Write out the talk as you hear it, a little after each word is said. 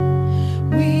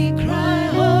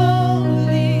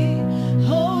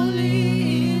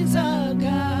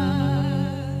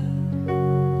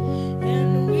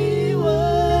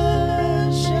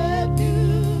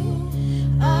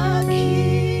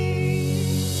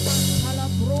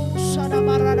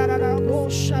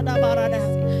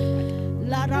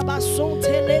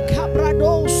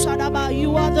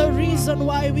You are the reason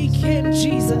why we came,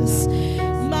 Jesus.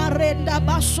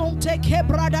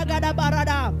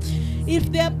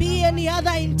 If there be any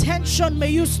other intention, may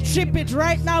you strip it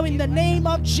right now in the name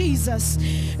of Jesus.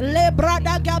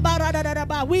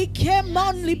 We came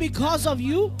only because of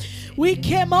you. We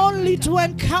came only to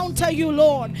encounter you,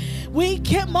 Lord. We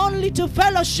came only to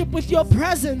fellowship with your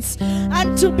presence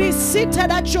and to be seated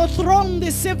at your throne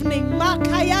this evening.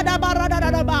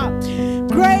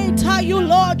 Great are you,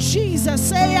 Lord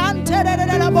Jesus.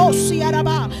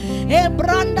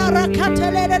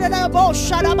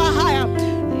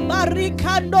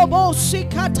 Marikando bosi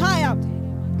kataya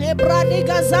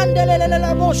ebradiga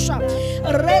zandelele bosha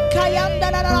rekayanda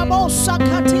la bosa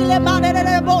katile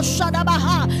manele bosha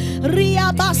dabaha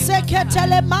ria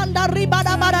baseketele manda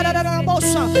ribada la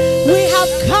bosa. We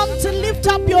have come to lift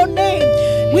up your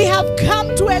name. We have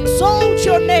come to exalt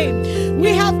your name. We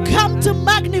have come to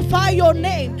magnify your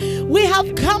name. We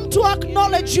have come to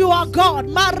acknowledge you are God.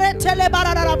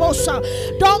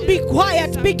 Don't be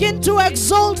quiet. Begin to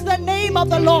exalt the name of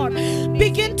the Lord.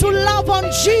 Begin to love on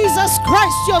Jesus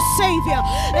Christ, your Savior.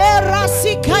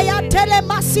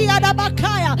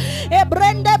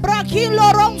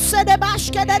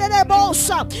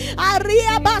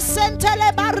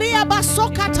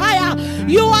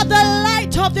 You are the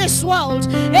light of this world.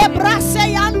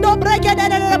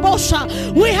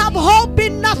 We have hope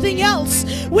in nothing else.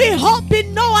 We hope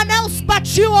in no one else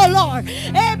but you, O Lord.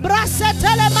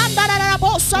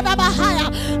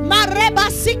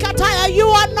 You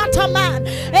are not a man.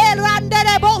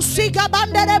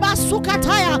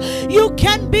 You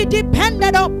can be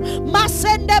depended on.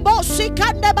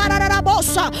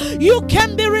 You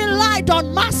can be relied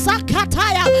on.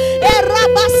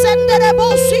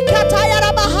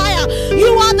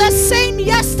 You are the same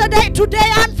yesterday,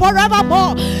 today, and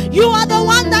forevermore. You are the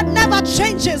one that never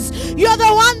changes. You're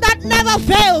the one that never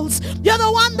fails. You're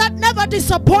the one that never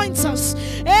disappoints us.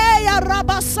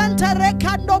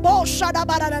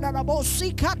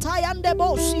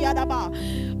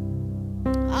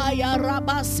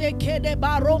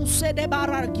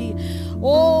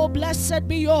 Oh, blessed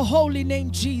be your holy name,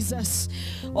 Jesus.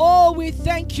 Oh, we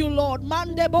thank you, Lord,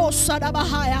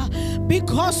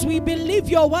 because we believe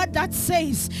your word that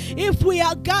says, if we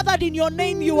are gathered in your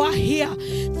name, you are here.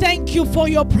 Thank you for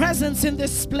your presence in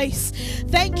this place.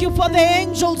 Thank you for the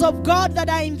angels of God that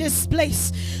are in this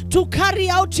place to carry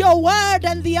out your word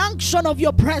and the unction of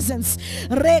your presence.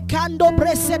 Our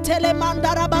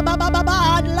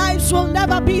lives will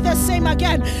never be the same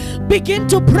again. Begin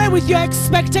to pray with your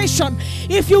expectation.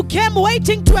 If you came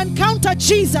waiting to encounter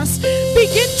Jesus,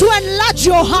 begin to enlarge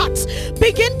your heart.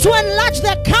 Begin to enlarge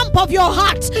the camp of your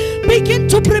heart. Begin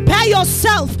to prepare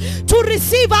yourself to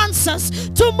receive answers,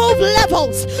 to move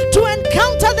levels, to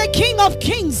encounter the King of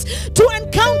Kings, to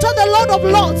encounter the Lord of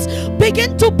Lords.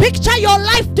 Begin to picture your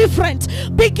life different.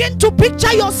 Begin to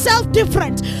picture yourself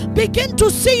different. Begin to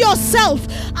see yourself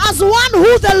as one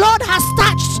who the Lord has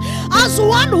touched, as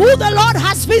one who the Lord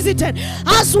has visited,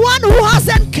 as one who has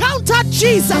encountered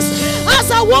Jesus,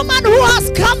 as a woman who has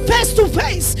come face to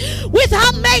face with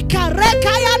her maker.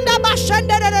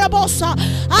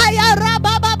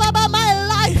 My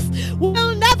life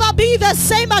will never be the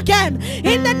same again.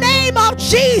 In the name of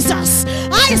Jesus,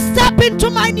 I step into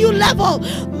my new level.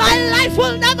 My life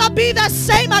will never be the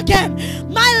same again.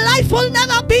 My life will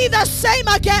never be the same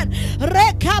again.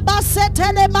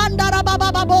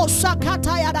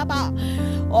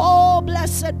 Oh,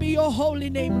 blessed be your holy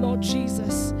name, Lord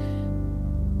Jesus.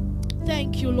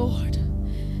 Thank you, Lord.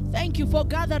 Thank you for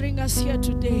gathering us here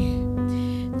today.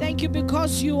 Thank you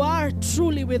because you are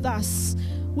truly with us.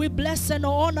 We bless and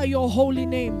honor your holy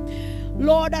name.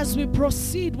 Lord, as we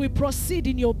proceed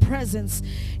in your presence,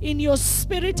 in your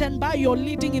spirit and by your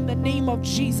leading in the name of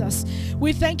Jesus.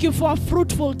 We thank you for a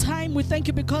fruitful time. We thank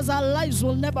you because our lives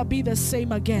will never be the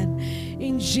same again.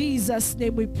 In Jesus'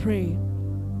 name we pray.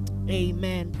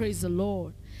 Amen. Praise the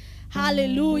Lord.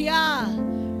 Hallelujah.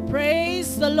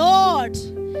 Praise the Lord.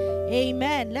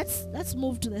 Amen. Let's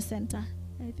move to the center.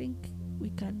 I think we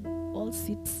can all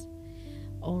sit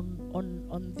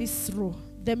on this row,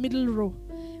 the middle row.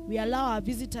 We allow our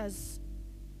visitors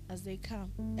as they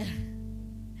come.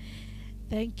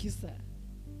 Thank you, sir.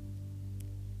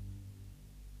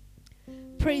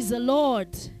 Praise the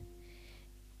Lord.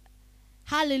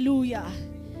 Hallelujah.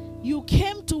 You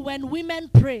came to When Women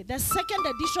Pray, the second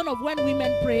edition of When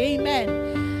Women Pray. Amen.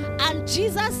 And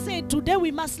Jesus said today we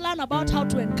must learn about how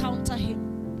to encounter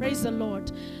him. Praise the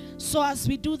Lord. So as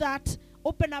we do that,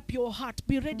 open up your heart.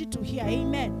 Be ready to hear.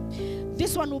 Amen.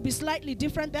 This one will be slightly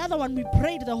different. The other one we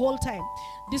prayed the whole time.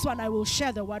 This one I will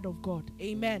share the word of God.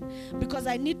 Amen. Because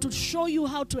I need to show you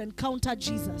how to encounter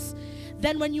Jesus.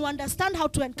 Then when you understand how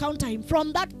to encounter him,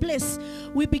 from that place,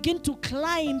 we begin to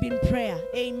climb in prayer.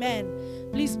 Amen.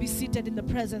 Please be seated in the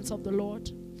presence of the Lord.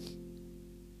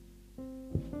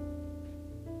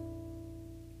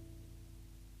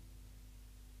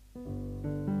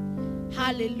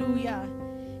 Hallelujah.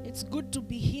 It's good to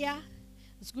be here.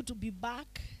 It's good to be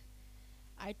back.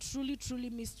 I truly, truly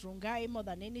miss Rongai more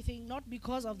than anything. Not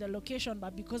because of the location,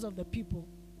 but because of the people.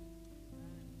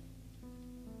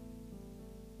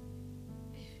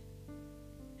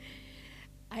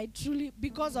 I truly,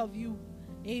 because of you.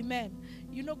 Amen.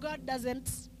 You know, God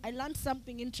doesn't, I learned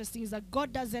something interesting, is that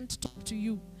God doesn't talk to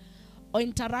you or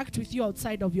interact with you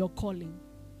outside of your calling.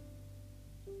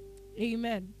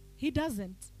 Amen. He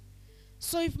doesn't.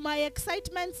 So if my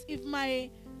excitements, if my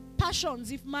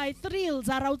passions, if my thrills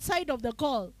are outside of the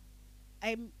call,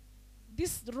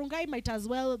 this Rongai might as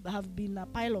well have been a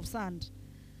pile of sand.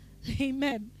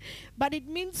 Amen. But it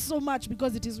means so much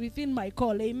because it is within my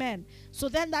call. Amen. So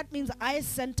then that means I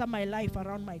center my life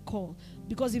around my call.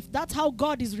 Because if that's how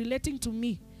God is relating to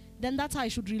me, then that's how I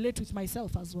should relate with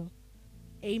myself as well.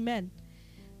 Amen.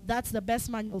 That's the best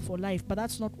manual for life, but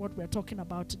that's not what we're talking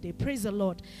about today. Praise the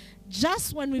Lord.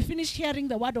 Just when we finish hearing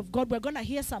the word of God, we're going to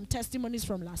hear some testimonies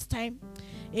from last time.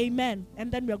 Amen.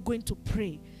 And then we're going to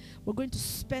pray. We're going to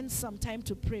spend some time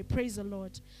to pray. Praise the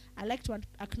Lord. I'd like to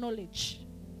acknowledge,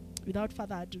 without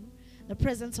further ado, the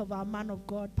presence of our man of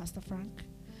God, Pastor Frank.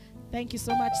 Thank you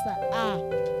so much, sir.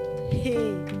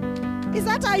 Hey. Is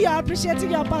that how you're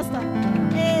appreciating your pastor?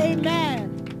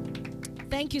 Amen.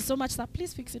 Thank you so much, sir.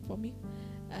 Please fix it for me.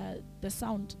 The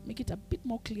sound, make it a bit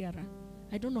more clearer.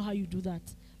 I don't know how you do that,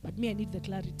 but me, I need the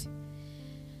clarity.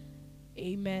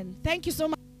 Amen. Thank you so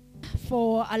much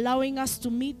for allowing us to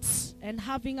meet and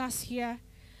having us here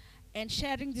and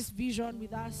sharing this vision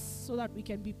with us so that we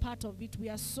can be part of it. We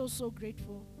are so, so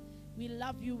grateful. We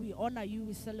love you. We honor you.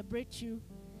 We celebrate you.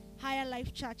 Higher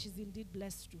Life Church is indeed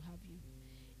blessed to have you.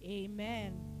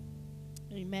 Amen.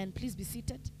 Amen. Please be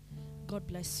seated. God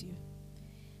bless you.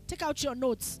 Take out your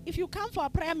notes. If you come for a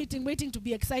prayer meeting waiting to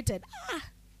be excited,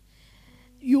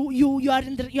 you are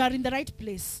in the right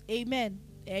place. Amen.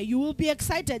 You will be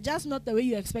excited, just not the way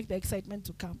you expect the excitement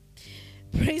to come.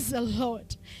 Praise the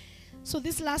Lord. So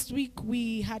this last week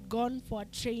we had gone for a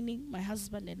training, my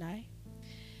husband and I,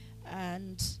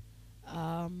 and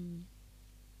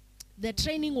the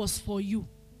training was for you.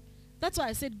 That's why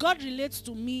I said God relates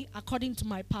to me according to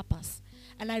my purpose,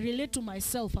 and I relate to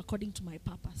myself according to my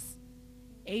purpose.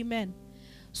 Amen.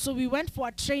 So we went for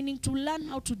a training to learn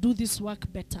how to do this work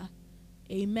better.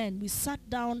 Amen. We sat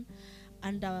down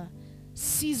under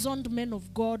seasoned men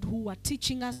of God who were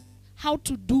teaching us how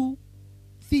to do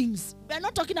things. We're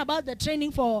not talking about the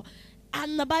training for,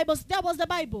 and the Bible, there was the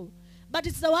Bible. But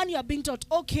it's the one you are being taught,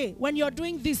 okay, when you're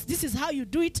doing this, this is how you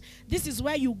do it. This is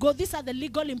where you go. These are the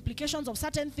legal implications of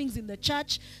certain things in the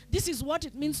church. This is what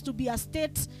it means to be a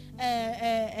state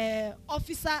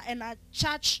officer and a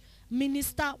church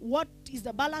minister. What is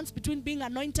the balance between being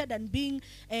anointed and being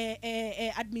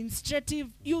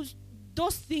administrative?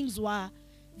 Those things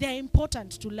they're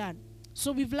important to learn.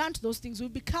 So we've learned those things.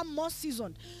 We've become more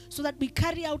seasoned so that we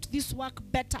carry out this work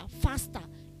better, faster,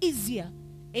 easier.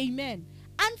 Amen.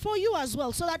 And for you as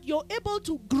well, so that you're able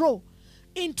to grow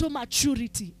into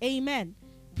maturity. Amen.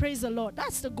 Praise the Lord.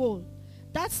 That's the goal.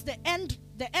 That's the end.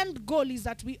 The end goal is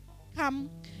that we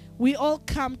all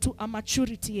come to a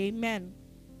maturity. Amen.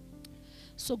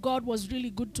 So God was really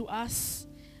good to us.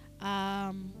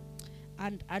 And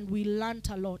we learned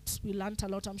a lot. We learned a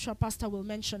lot. I'm sure Pastor will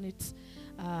mention it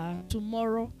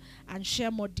tomorrow and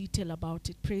share more detail about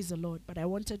it. Praise the Lord. But I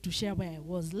wanted to share where I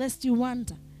was, lest you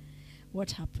wonder what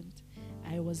happened.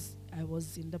 I was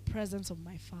in the presence of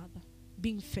my Father,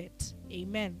 being fed.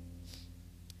 Amen.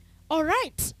 All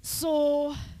right.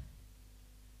 So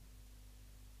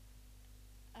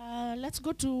let's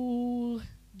go to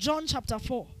John chapter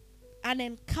 4. An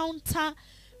encounter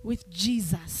with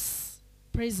Jesus.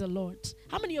 Praise the Lord.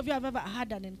 How many of you have ever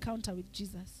had an encounter with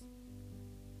Jesus?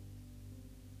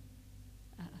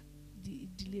 The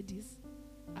ladies,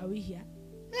 are we here?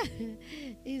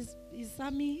 Is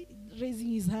Sammy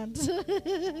raising his hand?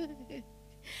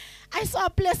 I saw a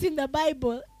place in the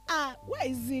Bible. Where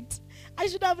is it? I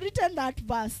should have written that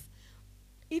verse.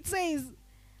 It says,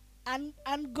 and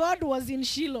God was in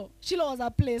Shiloh. Shiloh was a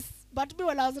place. But me,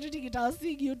 when I was reading it, I was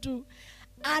seeing you too.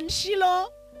 And Shiloh,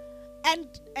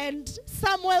 and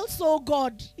Samuel saw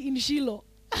God in Shiloh.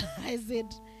 I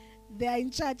said, they are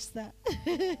in church, sir.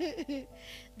 They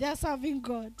are serving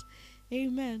God.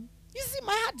 Amen. You see,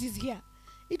 my heart is here.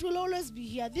 It will always be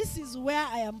here. This is where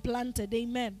I am planted.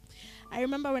 Amen. I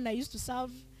remember when I used to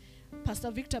serve Pastor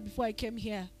Victor before I came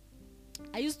here.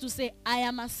 I used to say, I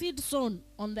am a seed sown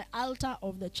on the altar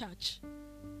of the church.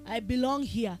 I belong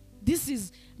here. This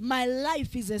is, my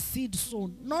life is a seed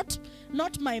sown. Not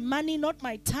my money, not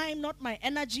my time, not my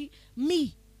energy.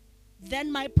 Me.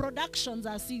 Then my productions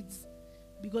are seeds.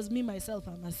 Because me, myself,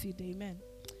 I'm a seed. Amen.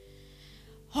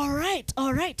 All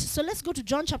right. So let's go to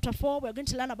John chapter 4. We're going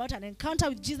to learn about an encounter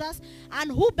with Jesus.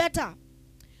 And who better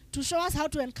to show us how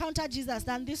to encounter Jesus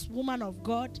than this woman of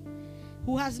God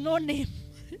who has no name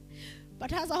but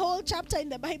has a whole chapter in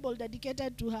the Bible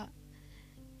dedicated to her.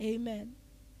 Amen.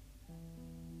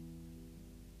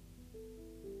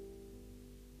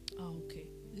 Oh, okay.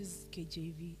 This is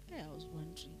KJV. I was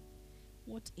wondering,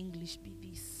 what English be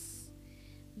this?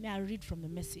 May I read from the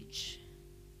Message?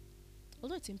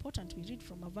 Although it's important we read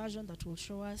from a version that will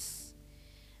show us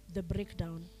the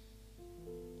breakdown.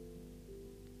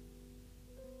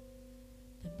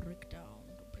 The breakdown.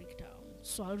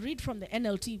 So I'll read from the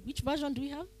NLT. Which version do we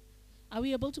have? Are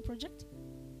we able to project?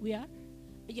 We are?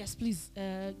 Yes, please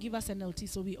give us NLT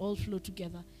so we all flow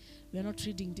together. We are not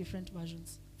reading different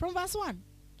versions. From verse 1.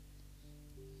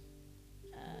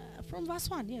 From verse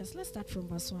 1, yes. Let's start from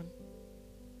verse 1.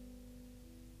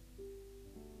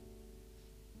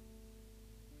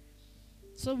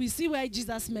 So we see where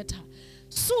Jesus met her.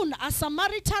 Soon, a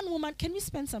Samaritan woman. Can we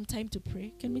spend some time to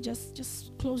pray? Can we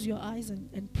just close your eyes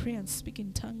and pray and speak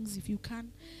in tongues if you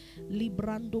can?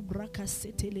 Librando braka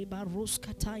sete leba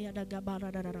roskataya da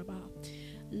gabara da da ba.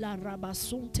 La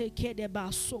rabasonte kede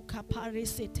baso kapare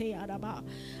sete araba.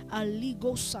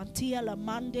 Aligo santia la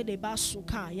mande de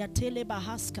basuka ya tele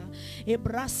bahaska.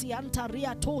 Ebrasi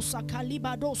antaria tosa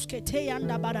kalibados kete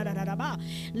anda badadadaba.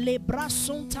 Le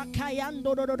brasonta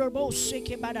kayando dodobo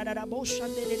sheke badadadabo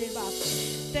shande de ba.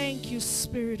 Thank you,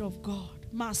 Spirit of God.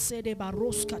 Masede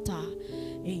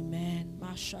baroskata. Amen.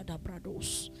 Mashada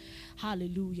brados.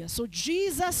 Hallelujah. So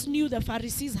Jesus knew the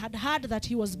Pharisees had heard that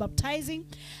he was baptizing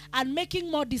and making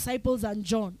more disciples than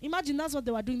John. Imagine that's what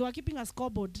they were doing. They were keeping a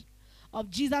scoreboard of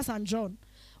Jesus and John.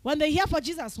 When they hear for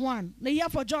Jesus, 1. They hear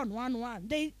for John,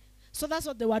 1. So that's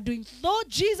what they were doing. Though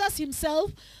Jesus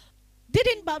himself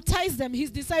didn't baptize them,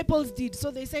 his disciples did. So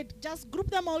they said, just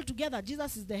group them all together.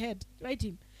 Jesus is the head. Write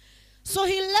him. So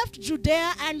he left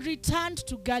Judea and returned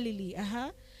to Galilee.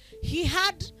 He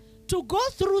had to go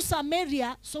through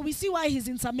Samaria, so we see why he's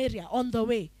in Samaria on the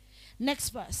way. Next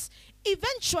verse.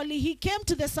 Eventually, he came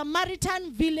to the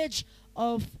Samaritan village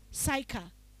of Sychar.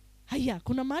 Haya,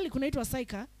 kuna mahali kunaitwa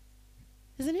Sychar.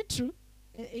 Isn't it true?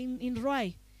 In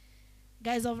Roy.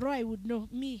 Guys of Roy would know.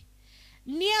 Me.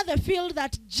 Near the field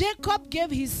that Jacob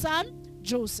gave his son,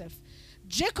 Joseph.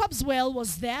 Jacob's well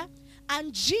was there,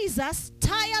 and Jesus,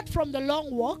 tired from the long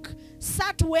walk,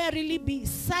 sat wearily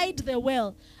beside the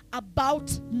well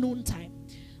about noontime.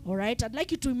 All right, I'd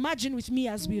like you to imagine with me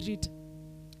as we read.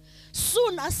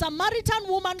 Soon a Samaritan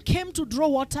woman came to draw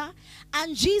water,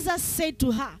 and Jesus said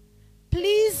to her,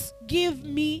 please give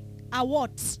me a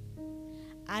what?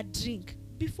 A drink.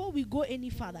 Before we go any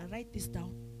further, write this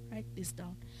down.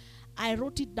 I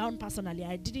wrote it down personally.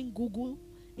 I didn't Google.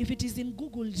 If it is in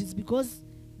Google, it is because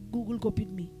Google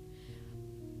copied me.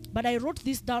 But I wrote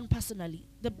this down personally.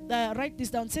 Write this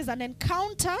down. It says an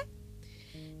encounter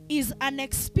is an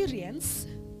experience.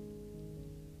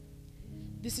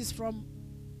 This is from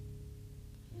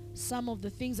some of the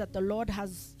things that the Lord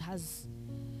has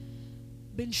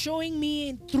been showing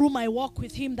me through my walk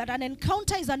with him, that an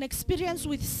encounter is an experience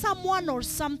with someone or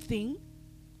something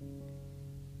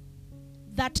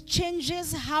that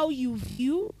changes how you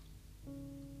view,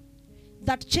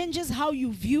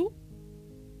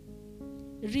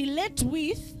 relate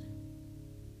with,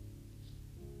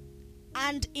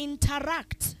 and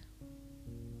interact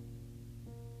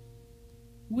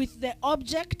with the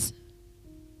object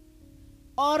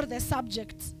or the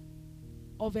subject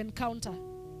of encounter.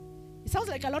 It sounds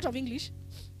like a lot of English.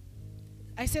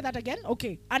 I say that again.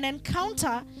 Okay. An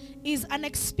encounter is an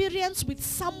experience with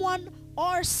someone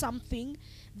or something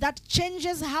that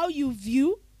changes how you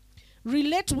view,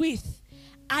 relate with,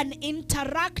 and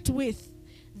interact with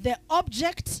the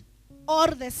object or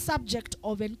the subject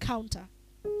of encounter.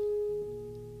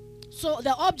 So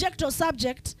the object or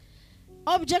subject,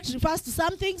 object refers to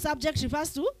something, subject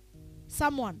refers to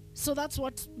someone. So that's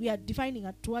what we are defining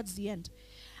at towards the end.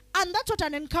 And that's what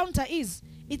an encounter is.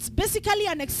 It's basically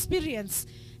an experience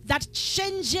that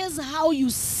changes how you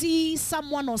see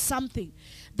someone or something,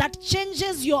 that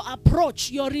changes your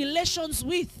approach, your relations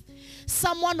with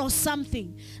someone or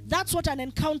something. That's what an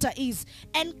encounter is.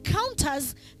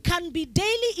 Encounters can be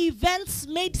daily events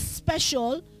made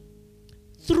special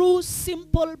through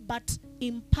simple but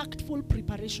impactful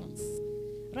preparations.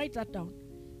 Write that down.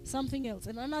 Something else.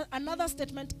 And another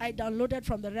statement I downloaded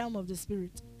from the realm of the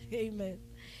Spirit. Amen.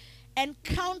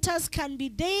 Encounters can be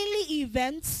daily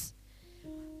events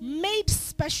made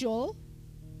special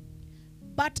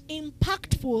but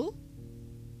impactful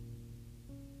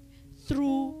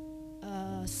through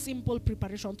simple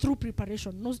preparation. Through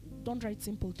preparation. No, don't write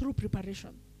simple. Through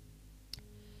preparation.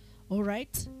 All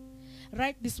right?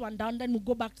 Write this one down, then we'll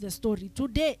go back to the story.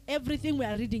 Today, everything we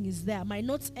are reading is there. My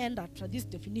notes end after these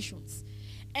definitions.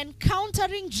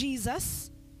 Encountering Jesus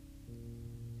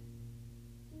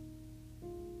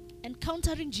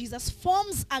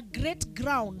forms a great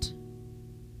ground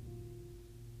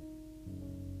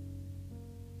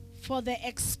for the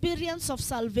experience of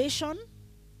salvation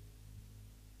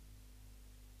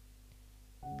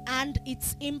and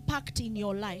its impact in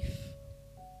your life.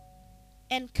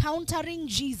 Encountering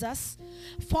Jesus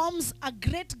forms a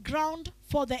great ground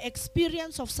for the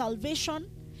experience of salvation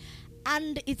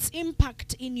and its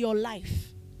impact in your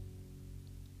life.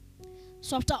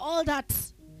 So after all that,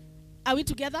 are we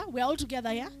together? We're all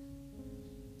together, yeah?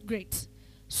 Great.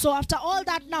 So after all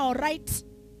that, now write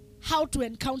how to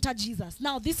encounter Jesus.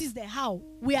 Now this is the how.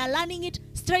 We are learning it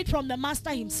straight from the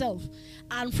Master himself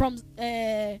and from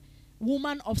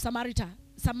woman of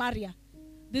Samaria.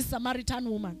 This Samaritan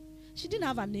woman. She didn't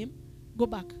have a name. Go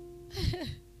back.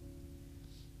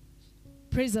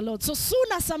 Praise the Lord. So soon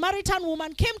a Samaritan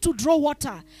woman came to draw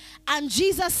water, and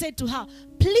Jesus said to her,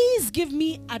 please give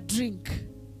me a drink.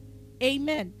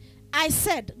 Amen. I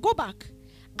said, go back.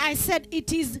 I said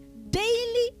it is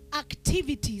daily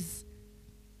activities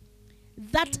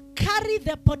that carry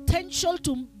the potential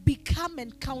to become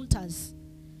encounters.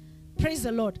 Praise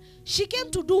the Lord. She came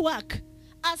to do work.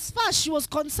 As far as she was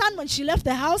concerned when she left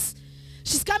the house,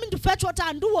 she's coming to fetch water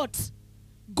and do what?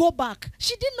 Go back.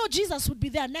 She didn't know Jesus would be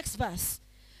there. Next verse.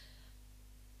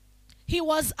 He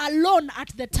was alone at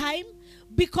the time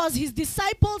because his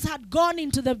disciples had gone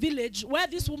into the village where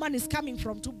this woman is coming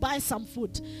from to buy some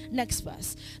food. Next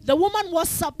verse. The woman was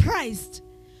surprised,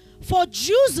 for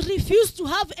Jews refused to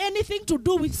have anything to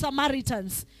do with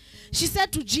Samaritans. She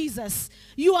said to Jesus,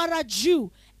 you are a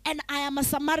Jew and I am a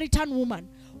Samaritan woman.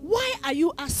 Why are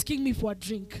you asking me for a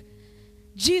drink?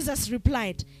 Jesus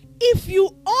replied, if you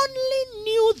only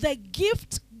knew the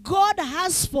gift God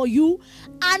has for you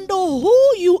and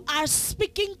who you are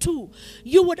speaking to,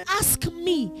 you would ask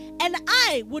me and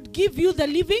I would give you the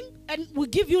living and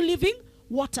would give you living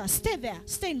water. Stay there.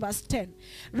 Stay in verse 10.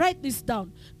 Write this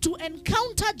down. To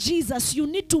encounter Jesus, you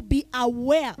need to be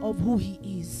aware of who he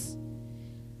is.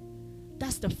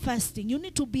 That's the first thing. You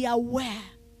need to be aware.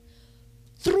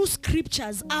 Through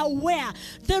scriptures, aware.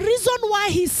 The reason why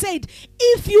he said,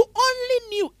 if you only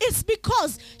knew, it's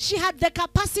because she had the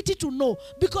capacity to know.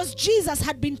 Because Jesus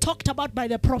had been talked about by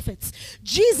the prophets.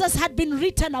 Jesus had been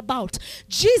written about.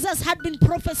 Jesus had been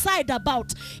prophesied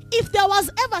about. If there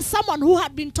was ever someone who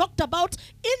had been talked about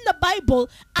in the Bible,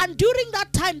 and during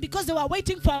that time, because they were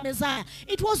waiting for Messiah,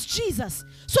 it was Jesus.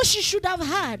 So she should have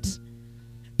heard.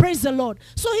 Praise the Lord.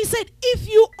 So he said, if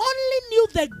you only knew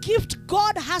the gift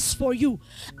God has for you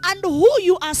and who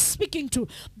you are speaking to.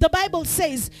 The Bible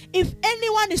says, if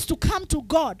anyone is to come to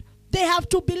God, they have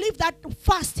to believe that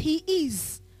first he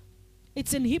is.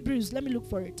 It's in Hebrews. Let me look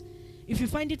for it. If you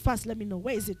find it fast, let me know.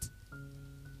 Where is it?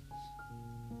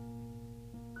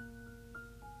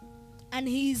 And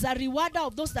he is a rewarder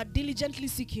of those that diligently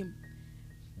seek him.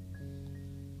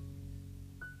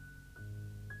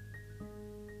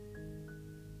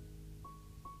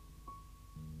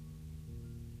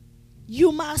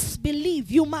 You must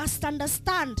believe. You must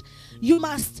understand. You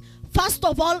must, first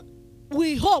of all,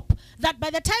 we hope that by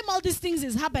the time all these things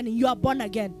is happening, you are born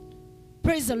again.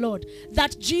 Praise the Lord.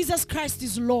 That Jesus Christ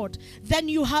is Lord. Then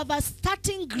you have a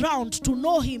starting ground to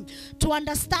know him, to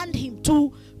understand him,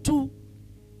 to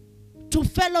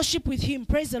fellowship with him.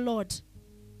 Praise the Lord.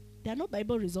 There are no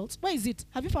Bible results. Where is it?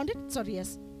 Have you found it? Sorry,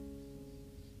 yes.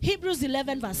 Hebrews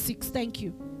 11 verse 6. Thank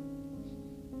you.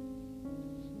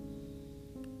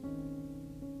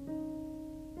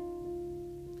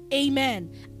 Amen.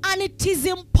 And it is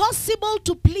impossible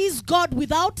to please God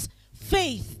without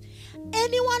faith.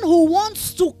 Anyone who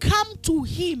wants to come to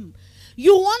him,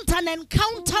 you want an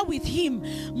encounter with him,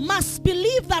 must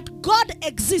believe that God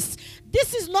exists.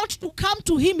 This is not to come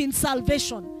to him in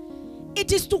salvation.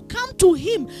 It is to come to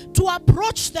him, to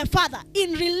approach the Father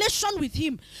in relation with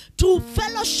him, to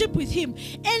fellowship with him.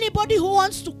 Anybody who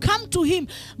wants to come to him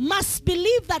must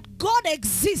believe that God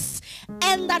exists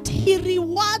and that he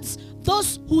rewards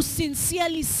those who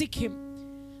sincerely seek him.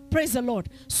 Praise the Lord.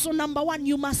 So number one,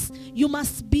 you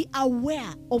must be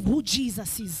aware of who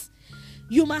Jesus is.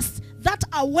 that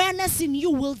awareness in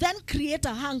you will then create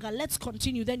a hunger. Let's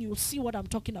continue, then you'll see what I'm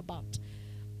talking about.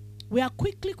 We are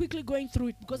quickly going through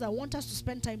it because I want us to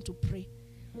spend time to pray.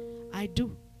 I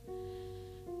do.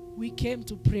 We came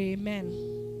to pray, amen.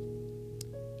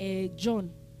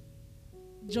 John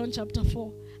chapter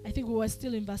 4. I think we were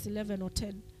still in verse 11 or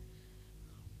 10.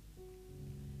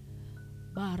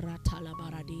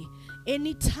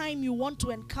 Anytime you want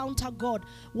to encounter God,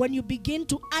 when you begin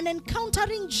to, and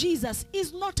encountering Jesus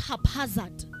is not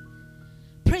haphazard.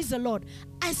 Praise the Lord.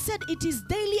 I said it is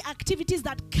daily activities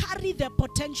that carry their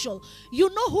potential.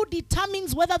 You know who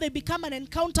determines whether they become an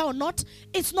encounter or not?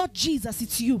 It's not Jesus,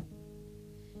 it's you.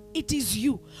 It is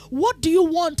you. What do you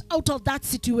want out of that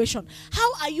situation?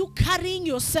 How are you carrying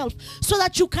yourself so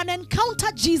that you can encounter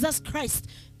Jesus Christ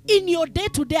in your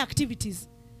day-to-day activities?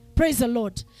 Praise the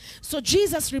Lord. So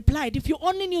Jesus replied, if you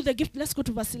only knew the gift. Let's go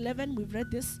to verse 11. We've read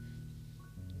this.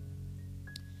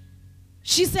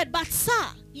 She said, but sir,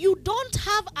 you don't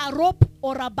have a rope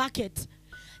or a bucket.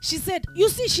 She said, you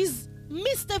see, she's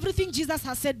missed everything Jesus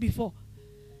has said before.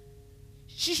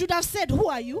 She should have said, who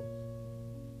are you?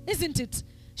 Isn't it?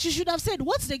 She should have said,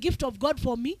 what's the gift of God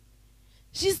for me?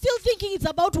 She's still thinking it's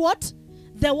about what?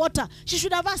 The water. She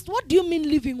should have asked, what do you mean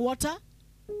living water?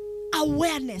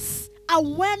 Awareness.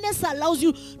 Awareness allows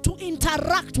you to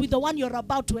interact with the one you're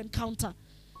about to encounter.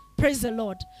 Praise the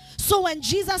Lord. So when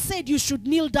Jesus said you should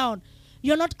kneel down,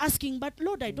 you're not asking, but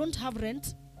Lord, I don't have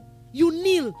rent. You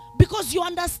kneel because you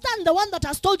understand the one that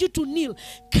has told you to kneel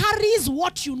carries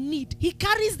what you need. He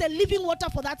carries the living water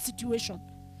for that situation.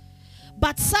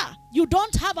 But sir, you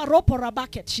don't have a rope or a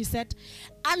bucket, she said.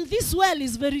 And this well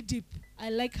is very deep. I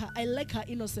like her. I like her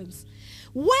innocence.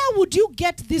 Where would you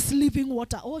get this living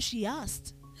water? Oh, she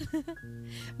asked.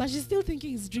 But she's still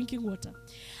thinking it's drinking water.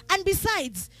 And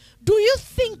besides, do you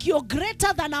think you're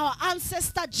greater than our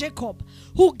ancestor Jacob,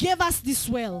 who gave us this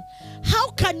well? How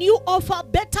can you offer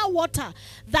better water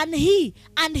than he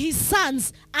and his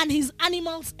sons and his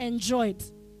animals enjoyed?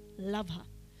 Love her.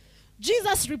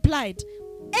 Jesus replied,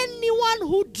 anyone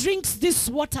who drinks this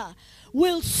water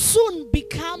will soon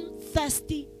become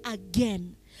thirsty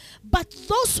again. But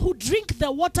those who drink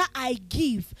the water I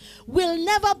give will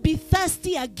never be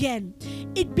thirsty again.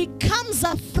 It becomes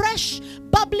a fresh,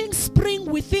 bubbling spring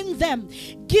within them,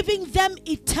 giving them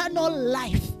eternal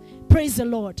life. Praise the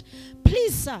Lord.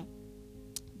 Please, sir,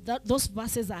 those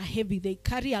verses are heavy. They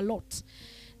carry a lot.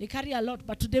 They carry a lot,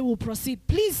 but today we'll proceed.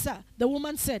 Please, sir, the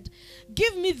woman said,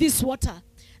 give me this water.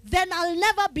 Then I'll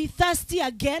never be thirsty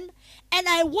again, and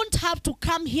I won't have to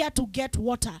come here to get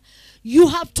water. You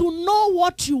have to know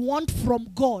what you want from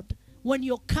God when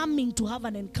you're coming to have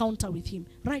an encounter with him.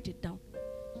 Write it down.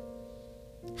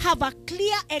 Have a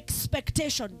clear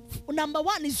expectation. Number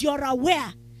one is you're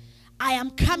aware. I am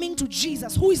coming to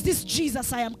Jesus. Who is this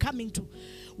Jesus I am coming to?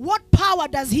 What power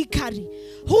does he carry?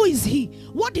 Who is he?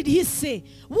 What did he say?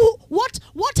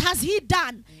 What has he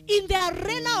done in the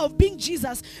arena of being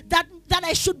Jesus that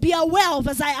I should be aware of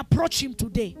as I approach him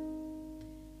today?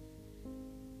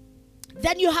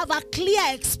 Then you have a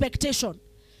clear expectation.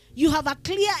 You have a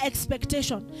clear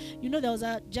expectation. You know, there was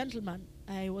a gentleman.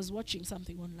 I was watching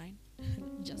something online. Let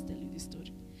me just tell you this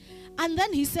story. And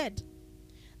then he said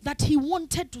that he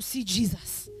wanted to see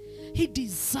Jesus. He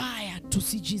desired to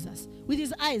see Jesus with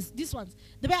his eyes. These ones,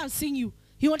 the way I'm seeing you,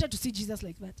 he wanted to see Jesus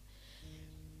like that.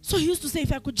 So he used to say,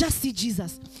 if I could just see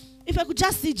Jesus, if I could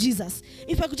just see Jesus,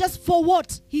 if I could just, for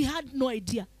what? He had no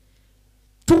idea.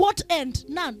 To what end?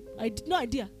 None. No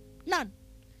idea. None.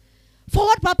 For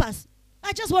what purpose?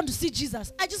 I just want to see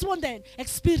Jesus. I just want the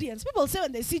experience. People say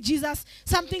when they see Jesus,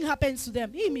 something happens to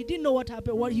them. He didn't know what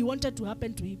happened, what he wanted to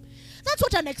happen to him. That's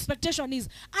what an expectation is.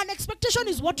 An expectation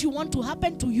is what you want to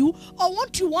happen to you or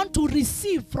what you want to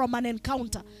receive from an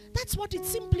encounter. That's what it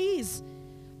simply is.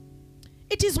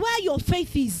 It is where your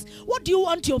faith is. What do you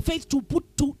want your faith to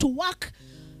put to work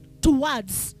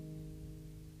towards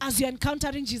as you're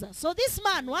encountering Jesus? So this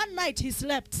man, one night he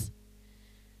slept.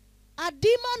 A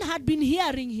demon had been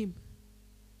hearing him.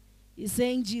 He's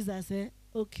saying, Jesus,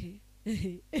 okay.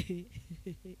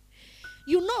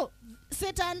 You know,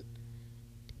 Satan,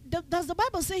 does the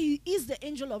Bible say he is the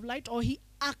angel of light, or he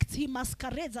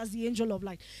masquerades as the angel of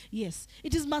light? Yes,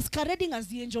 it is masquerading as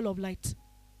the angel of light.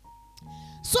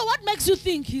 So what makes you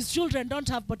think his children don't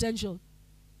have potential?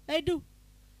 They do.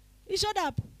 He showed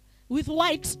up with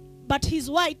white, but his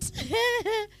white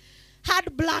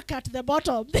had black at the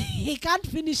bottom. He can't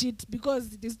finish it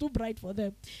because it is too bright for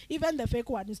them. Even the fake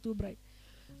one is too bright.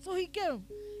 So he came.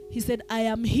 He said, I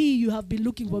am he you have been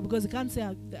looking for, because he can't say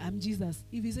I'm Jesus.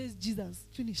 If he says Jesus,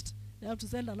 finished. They have to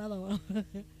send another one.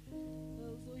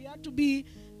 So he had to be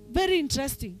very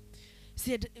interesting. He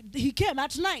Said he came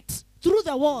at night through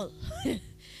the wall.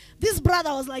 This brother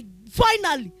was like,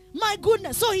 finally, my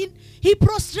goodness. So he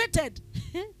prostrated.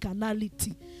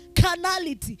 Carnality.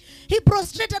 He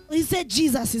prostrated. He said,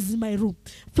 Jesus is in my room.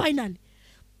 Finally.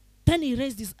 Then he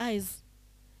raised his eyes.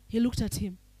 He looked at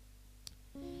him.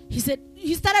 He said,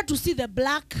 he started to see the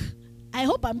black. I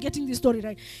hope I'm getting this story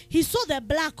right. He saw the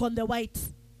black on the white.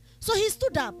 So he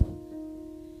stood up.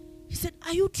 He said,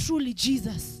 are you truly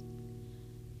Jesus?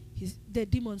 The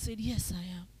demon said, yes, I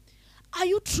am. Are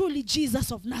you truly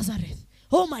Jesus of Nazareth?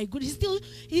 Oh my goodness.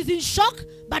 He's in shock,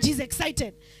 but he's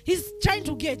excited. He's trying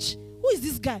to gauge, who is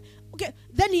this guy? Okay.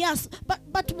 Then he asked,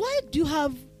 but why do you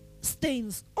have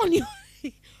stains on your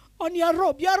on your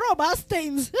robe? Your robe has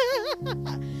stains.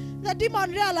 The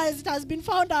demon realized it has been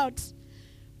found out.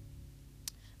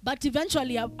 But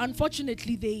eventually,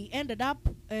 unfortunately, they ended up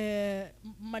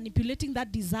manipulating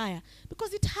that desire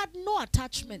because it had no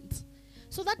attachment.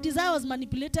 So that desire was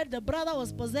manipulated. The brother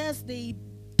was possessed. They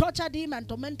tortured him and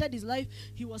tormented his life.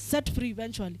 He was set free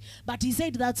eventually. But he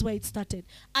said that's where it started.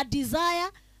 A desire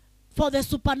for the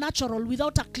supernatural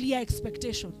without a clear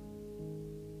expectation.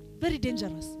 Very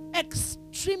dangerous.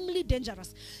 Extremely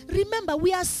dangerous. Remember,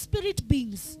 we are spirit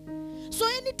beings. So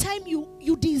anytime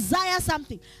you desire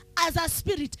something as a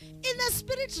spirit, in the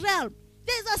spirit realm,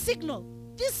 there's a signal.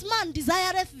 This man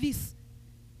desireth this.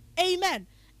 Amen.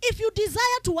 If you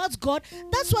desire towards God,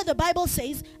 that's what the Bible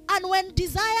says. And when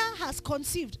desire has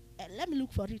conceived, let me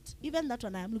look for it. Even that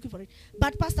one, I am looking for it.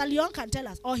 But Pastor Leon can tell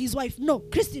us, or his wife. No,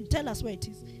 Christine, tell us where it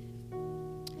is.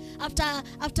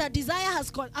 After desire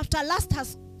has, after lust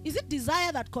has, is it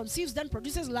desire that conceives then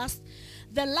produces lust?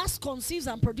 The lust conceives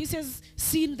and produces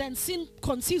sin, then sin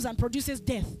conceives and produces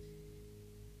death.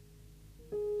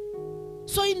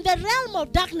 So in the realm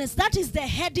of darkness, that is the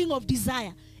heading of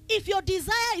desire. If your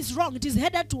desire is wrong, it is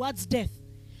headed towards death.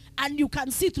 And you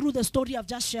can see through the story I've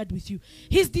just shared with you.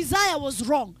 His desire was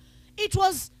wrong. It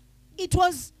was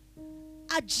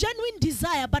a genuine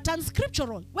desire, but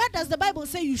unscriptural. Where does the Bible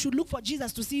say you should look for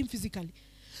Jesus to see him physically?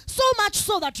 So much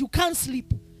so that you can't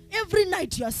sleep. Every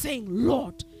night you are saying,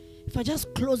 Lord, if I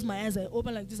just close my eyes, I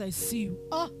open like this, I see you.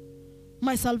 Oh,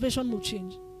 my salvation will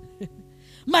change.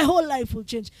 My whole life will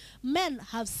change. Men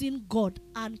have seen God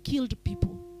and killed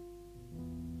people.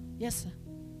 Yes, sir.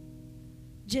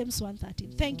 James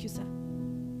 1:13. Thank you, sir.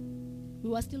 We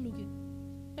were still looking.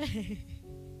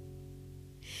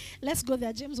 Let's go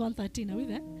there. James 1:13. Are we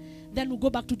there? Then we'll go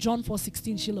back to John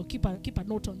 4:16. Shiloh, keep a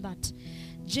note on that.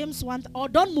 James 1. Oh,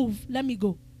 don't move. Let me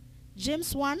go.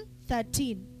 James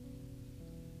 1:13.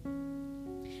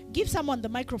 Give someone the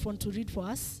microphone to read for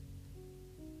us.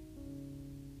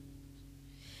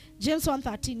 James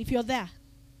 1:13. If you're there.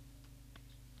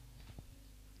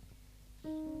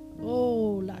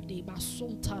 Oh, la de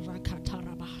basonta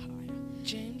rakatarabahaya.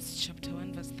 James chapter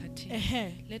 1 verse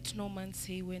 13. Let no man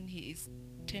say when he is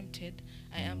tempted,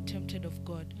 I am tempted of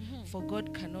God. For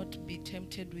God cannot be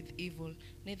tempted with evil,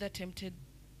 neither tempteth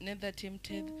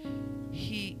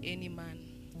he any man.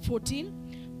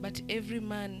 14. But every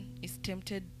man is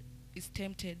tempted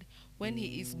when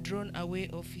he is drawn away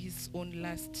of his own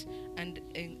lust and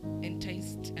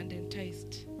enticed.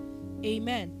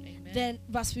 Amen. Then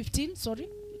verse 15, sorry,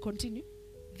 continue.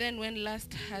 Then when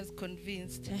lust has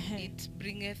convinced, it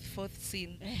bringeth forth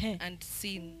sin, and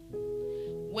sin,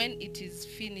 when it is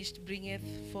finished, bringeth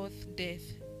forth death.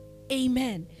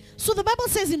 Amen. So the Bible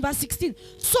says in verse 16,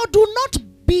 so do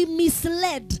not be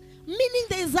misled, meaning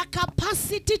there is a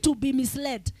capacity to be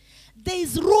misled. There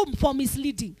is room for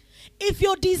misleading. If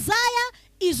your desire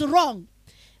is wrong,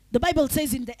 the Bible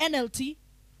says in the NLT,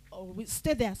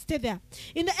 stay there.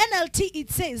 In the NLT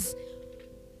it says,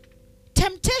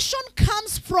 temptation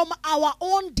comes from our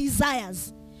own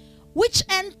desires, which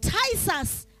entice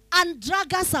us and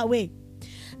drag us away.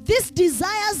 These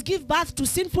desires give birth to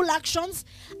sinful actions,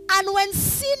 and when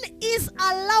sin is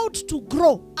allowed to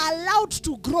grow,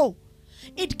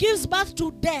 it gives birth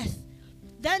to death.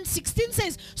 Then 16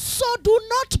 says, so do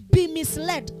not be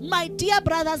misled, my dear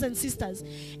brothers and sisters.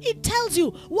 It tells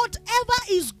you whatever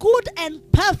is good and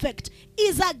perfect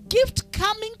is a gift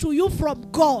coming to you from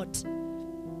God.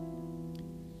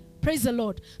 Praise the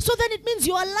Lord. So then it means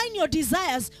you align your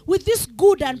desires with this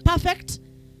good and perfect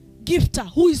gifter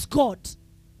who is God.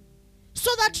 So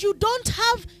that you don't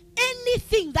have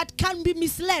anything that can be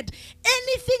misled,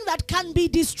 anything that can be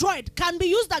destroyed, can be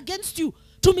used against you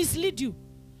to mislead you.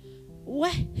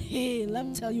 Hey, let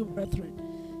me tell you, brethren.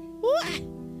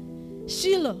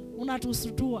 Sheila,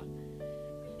 unatusutua.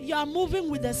 You are moving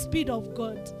with the speed of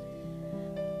God.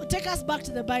 Take us back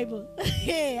to the Bible.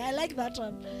 Hey, I like that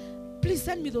one. Please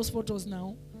send me those photos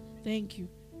now. Thank you.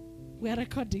 We are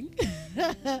recording.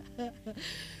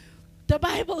 The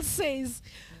Bible says,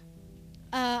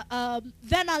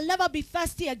 then I'll never be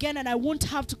thirsty again and I won't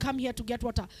have to come here to get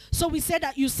water. So we said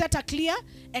that you set a clear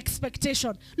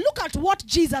expectation. Look at what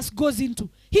Jesus goes into.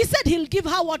 He said he'll give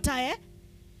her water,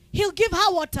 He'll give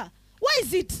her water. Where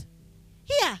is it?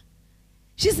 Here.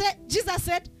 Jesus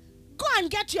said, go and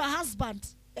get your husband.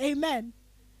 Amen.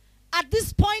 At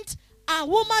this point, a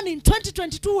woman in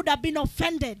 2022 would have been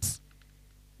offended.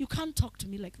 You can't talk to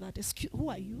me like that. Excuse, who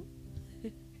are you?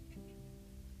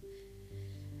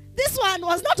 This one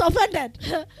was not offended.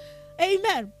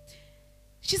 Amen.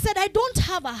 She said, I don't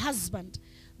have a husband.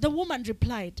 The woman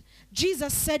replied.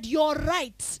 Jesus said, you're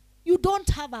right. You don't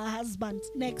have a husband.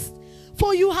 Next.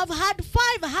 For you have had 5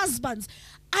 husbands,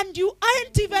 and you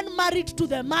aren't even married to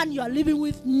the man you are living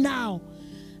with now.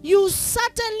 You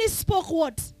certainly spoke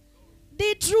what?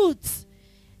 The truth.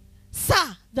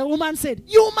 Sir, the woman said,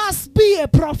 you must be a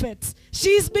prophet. She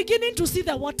is beginning to see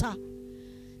the water.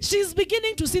 She's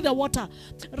beginning to see the water.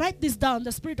 Write this down.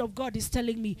 The Spirit of God is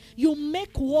telling me, you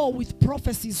make war with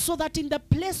prophecies so that in the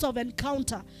place of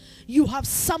encounter, you have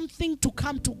something to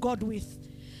come to God with.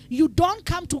 You don't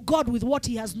come to God with what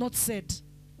he has not said.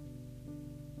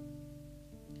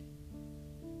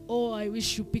 Oh, I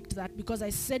wish you picked that because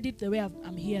I said it the way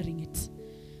I'm hearing it.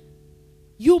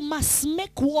 You must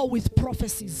make war with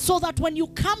prophecies so that when you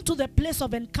come to the place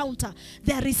of encounter,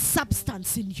 there is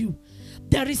substance in you.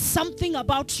 There is something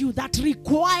about you that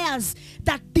requires,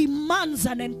 that demands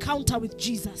an encounter with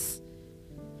Jesus.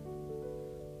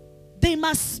 They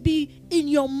must be in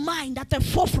your mind at the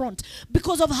forefront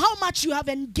because of how much you have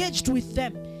engaged with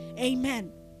them.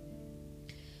 Amen.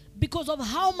 Because of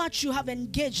how much you have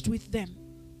engaged with them.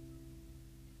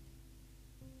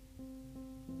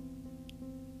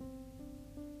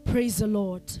 Praise the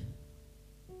Lord.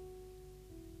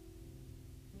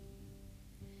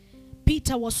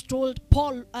 Peter was told,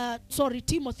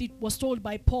 Timothy was told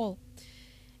by Paul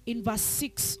in verse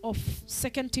 6 of 2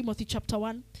 Timothy chapter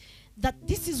 1, that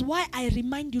this is why I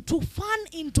remind you to fan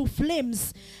into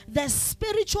flames the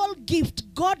spiritual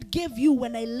gift God gave you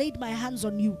when I laid my hands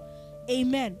on you.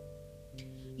 Amen.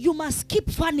 You must keep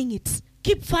fanning it.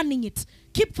 Keep fanning it.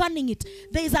 Keep fanning it.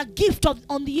 There is a gift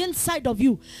on the inside of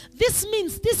you. This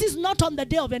means this is not on the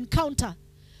day of encounter.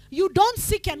 You don't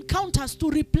seek encounters to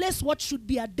replace what should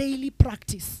be a daily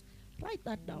practice. Write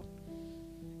that down.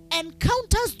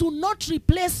 Encounters do not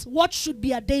replace what should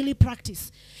be a daily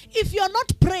practice. If you're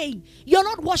not praying, you're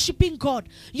not worshiping God,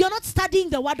 you're not studying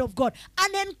the word of God,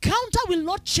 an encounter will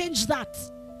not change that.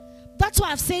 That's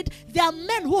why I've said there are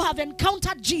men who have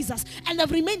encountered Jesus and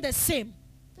have remained the same.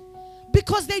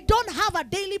 Because they don't have a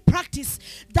daily practice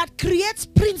that creates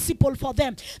principle for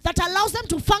them, that allows them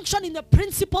to function in the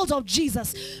principles of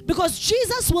Jesus. Because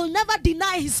Jesus will never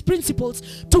deny his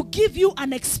principles to give you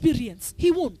an experience. He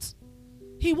won't.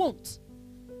 He won't.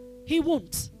 He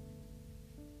won't.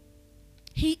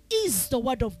 He is the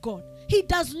word of God. He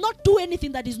does not do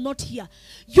anything that is not here.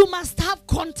 You must have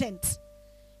content.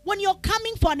 When you're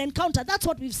coming for an encounter, that's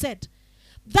what we've said.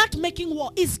 That making war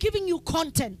is giving you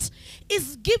content,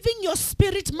 is giving your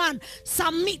spirit man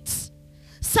some meat,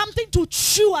 something to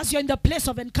chew as you're in the place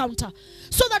of encounter,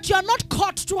 so that you are not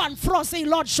caught to and fro saying,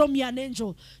 Lord, show me an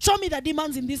angel, show me the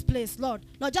demons in this place. Lord,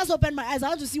 just open my eyes. I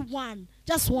want to see one,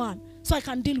 just one, so I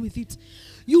can deal with it.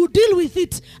 You deal with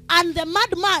it, and the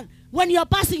madman, when you're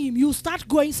passing him, you start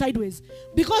going sideways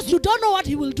because you don't know what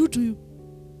he will do to you.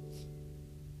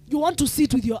 You want to see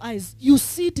it with your eyes. You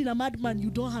see it in a madman, you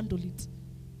don't handle it.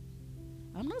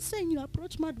 I'm not saying you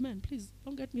approach madmen. Please,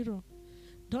 don't get me wrong.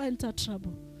 Don't enter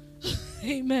trouble.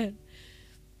 Amen.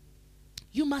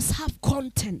 You must have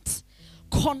content.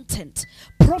 Content.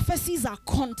 Prophecies are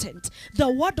content.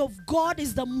 The word of God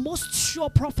is the most sure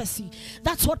prophecy.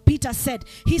 That's what Peter said.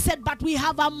 He said, but we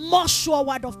have a more sure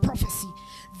word of prophecy.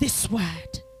 This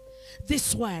word.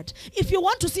 This word. If you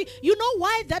want to see, you know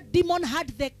why that demon had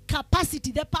the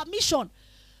capacity, the permission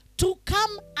to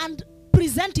come and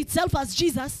present itself as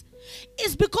Jesus?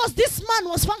 Is because this man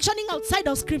was functioning outside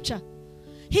of scripture.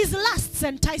 His lusts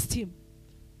enticed him.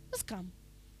 Just come.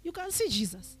 You can see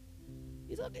Jesus.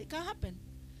 It's okay. It can happen.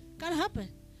 It can happen.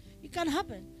 It can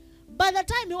happen. By the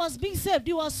time he was being saved,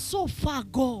 he was so far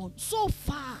gone. So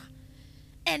far.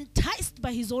 Enticed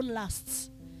by his own lusts.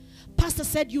 Pastor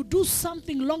said, you do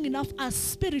something long enough, a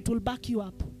spirit will back you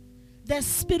up. The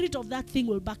spirit of that thing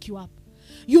will back you up.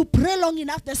 You pray long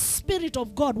enough, the Spirit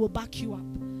of God will back you up.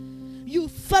 You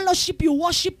fellowship, you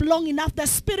worship long enough, the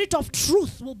Spirit of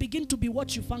truth will begin to be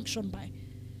what you function by.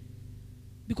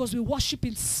 Because we worship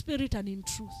in spirit and in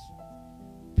truth.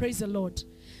 Praise the Lord.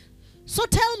 So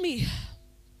tell me,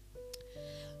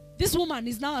 This woman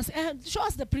is now, show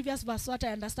us the previous verse so that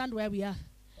I understand where we are.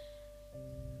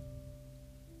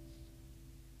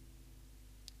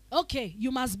 Okay, you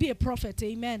must be a prophet.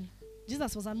 Amen.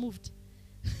 Jesus was unmoved.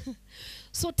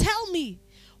 So tell me,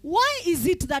 why is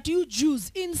it that you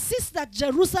Jews insist that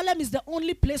Jerusalem is the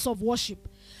only place of worship,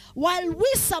 while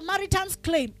we Samaritans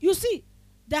claim, you see,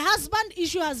 the husband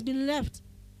issue has been left.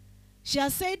 She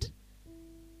has said,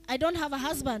 I don't have a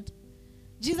husband.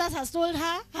 Jesus has told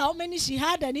her how many she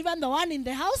had and even the one in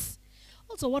the house.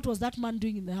 Also, what was that man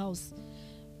doing in the house?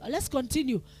 Let's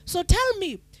continue. So tell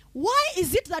me, why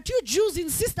is it that you Jews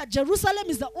insist that Jerusalem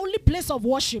is the only place of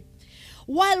worship,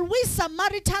 while we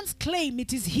Samaritans claim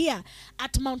it is here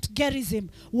at Mount Gerizim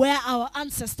where our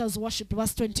ancestors worshipped?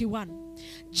 Verse 21.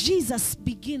 Jesus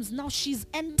begins. Now she's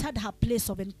entered her place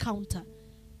of encounter.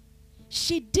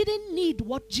 She didn't need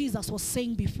what Jesus was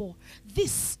saying before.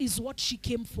 This is what she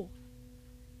came for.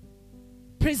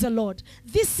 Praise the Lord.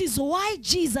 This is why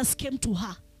Jesus came to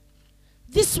her.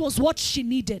 This was what she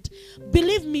needed.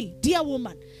 Believe me, dear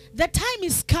woman, the time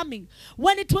is coming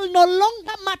when it will no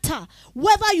longer matter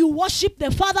whether you worship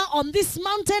the Father on this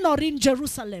mountain or in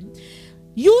Jerusalem.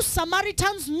 You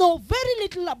Samaritans know very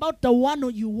little about the one who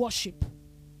you worship.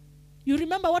 You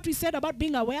remember what we said about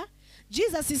being aware?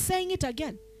 Jesus is saying it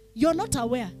again. You're not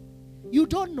aware. You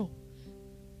don't know.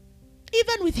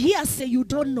 Even with hearsay, you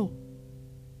don't know.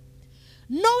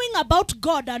 Knowing about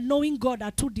God and knowing God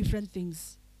are two different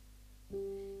things.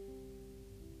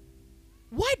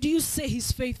 Why do you say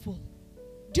he's faithful?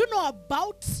 Do you know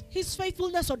about his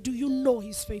faithfulness, or do you know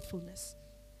his faithfulness?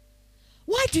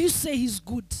 Why do you say he's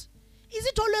good? Is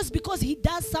it always because he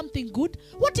does something good?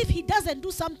 What if he doesn't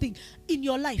do something in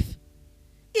your life?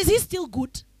 Is he still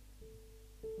good?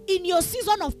 In your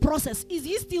season of process, is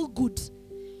he still good?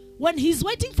 When he's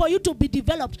waiting for you to be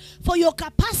developed, for your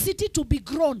capacity to be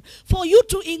grown, for you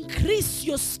to increase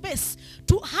your space,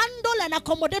 to handle and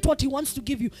accommodate what he wants to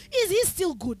give you, is he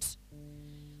still good?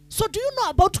 So do you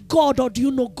know about God, or do you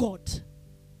know God?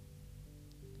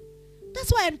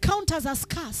 That's why encounters are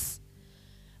scarce.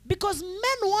 Because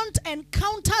men want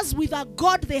encounters with a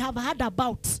God they have heard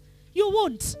about. You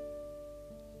won't.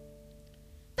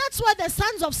 That's why the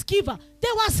sons of Sceva, they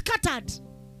were scattered.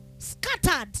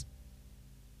 Scattered.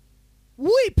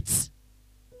 Whipped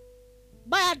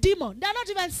by a demon. They are not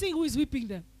even seeing who is whipping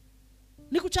them.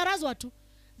 Nikucharazwa tu.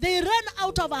 They ran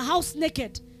out of a house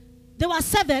naked. There were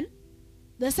 7.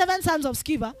 The 7 sons of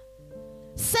Sceva.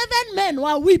 7 men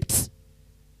were whipped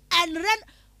and ran.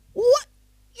 What?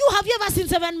 Have you ever seen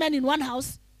 7 men in one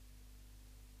house?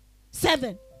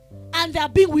 7. And they are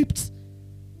being whipped.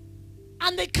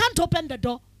 And they can't open the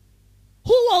door.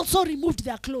 Who also removed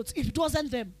their clothes if it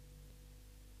wasn't them?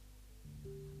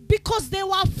 Because they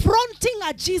were fronting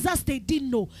a Jesus they didn't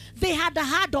know. They had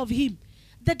heard of him.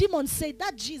 The demon said,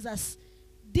 that Jesus,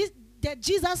 the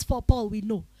Jesus for Paul we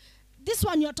know. This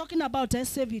one you're talking about,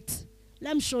 save it.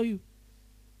 Let me show you.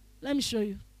 Let me show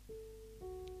you.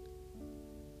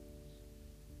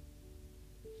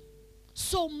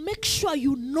 So make sure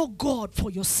you know God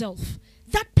for yourself.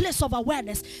 That place of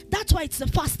awareness. That's why it's the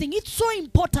fasting. It's so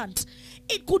important.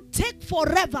 It could take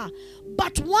forever.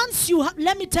 But once you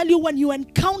let me tell you, when you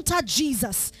encounter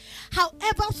Jesus,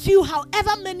 however few,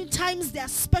 however many times there are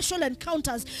special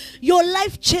encounters, your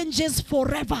life changes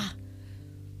forever.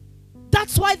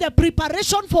 That's why the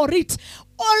preparation for it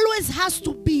always has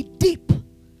to be deep.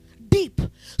 Deep.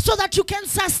 So that you can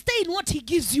sustain what he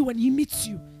gives you when he meets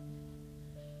you.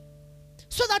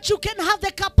 So that you can have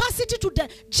the capacity to...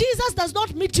 Jesus does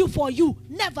not meet you for you.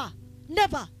 Never.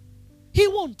 Never. He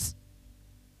won't.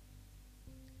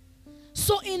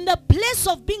 So in the place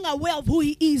of being aware of who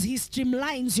he is, he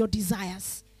streamlines your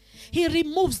desires. He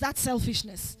removes that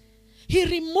selfishness. He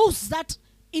removes that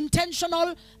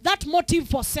intentional, that motive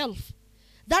for self.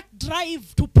 That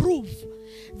drive to prove.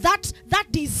 That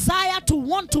desire to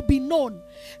want to be known.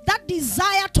 That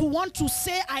desire to want to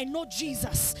say, I know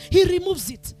Jesus. He removes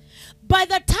it. By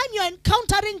the time you're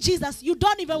encountering Jesus, you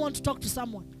don't even want to talk to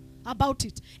someone about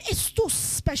it. It's too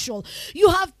special. You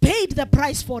have paid the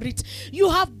price for it. You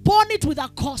have borne it with a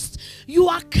cost. You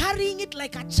are carrying it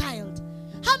like a child.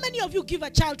 How many of you give a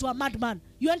child to a madman?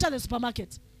 You enter the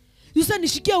supermarket. You say,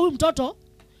 nishikia huyu mtoto,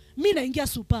 mi naingia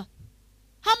super.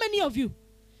 How many of you?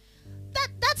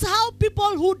 That's how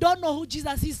people who don't know who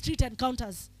Jesus is treat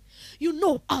encounters. You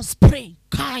know, I was praying.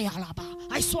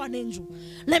 I saw an angel.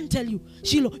 Let me tell you,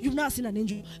 Shiloh, you've never seen an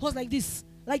angel. It was like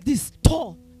this,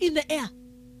 tall, in the air.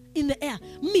 In the air.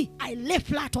 Me, I lay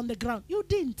flat on the ground. You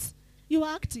didn't. You were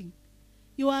acting.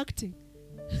 You were acting.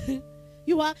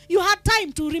 You had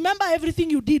time to remember everything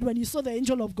you did when you saw the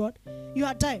angel of God. You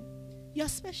had time. You are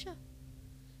special.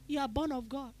 You are born of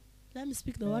God. Let me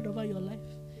speak the word over your life.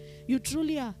 You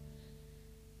truly are.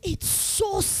 It's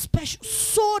so special,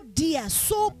 so dear,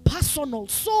 so personal,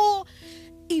 so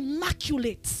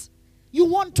immaculate. You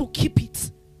want to keep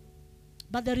it.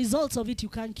 But the results of it you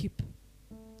can't keep.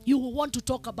 You will want to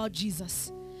talk about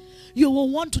Jesus. You will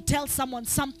want to tell someone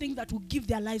something that will give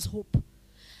their lives hope.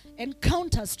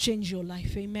 Encounters change your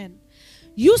life. Amen.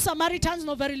 You Samaritans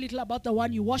know very little about the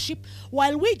one you worship,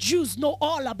 while we Jews know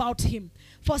all about him.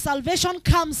 For salvation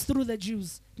comes through the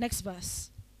Jews. Next verse.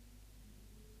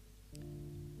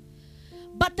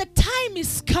 But the time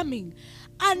is coming,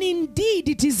 and indeed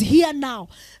it is here now.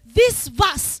 This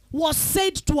verse was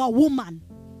said to a woman.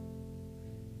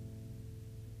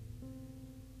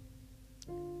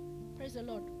 Praise the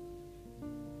Lord.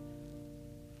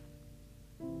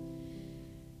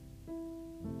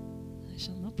 I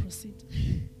shall not proceed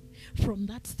from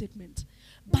that statement.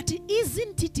 But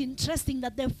isn't it interesting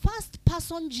that the first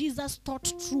person Jesus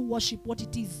taught true worship, what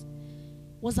it is,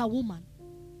 was a woman?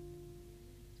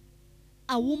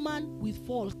 A woman with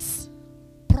faults,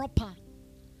 proper.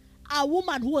 A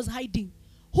woman who was hiding.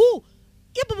 Who?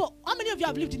 How many of you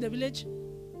have lived in the village?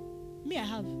 Me, I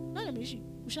have.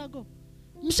 We shall go.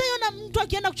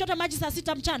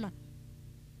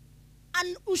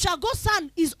 And Ushago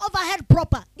sun is overhead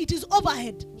proper. It is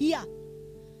overhead here.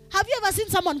 Have you ever seen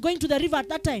someone going to the river at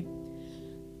that time?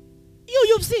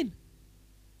 You've seen.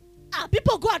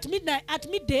 People go at midnight, at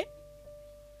midday.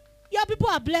 Yeah, people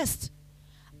are blessed.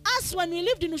 Us, when we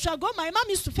lived in Ushago, my mom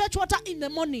used to fetch water in the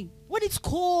morning when it's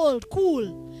cold,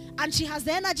 cool. And she has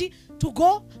the energy to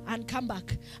go and come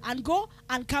back. And go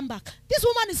and come back. This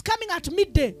woman is coming at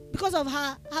midday because of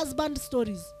her husband's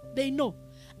stories. They know.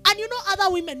 And you know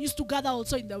other women used to gather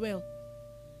also in the well.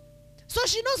 So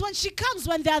she knows when she comes,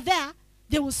 when they're there,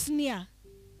 they will sneer.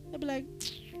 They'll be like,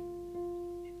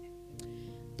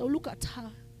 they'll look at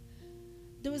her.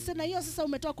 They will say, na hiyo sasa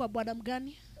umetoka kwa bwana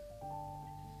mgani?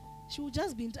 She would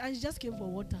just be, and she just came for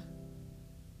water.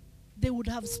 They would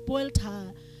have spoiled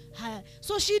her.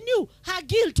 So she knew her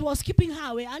guilt was keeping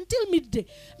her away until midday.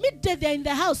 Midday, they're in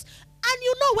the house. And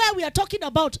you know where we are talking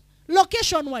about,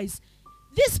 location-wise.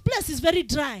 This place is very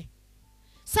dry.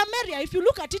 Samaria, if you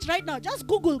look at it right now, just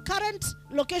Google current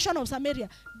location of Samaria.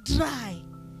 Dry.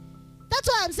 That's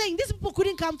why I'm saying these people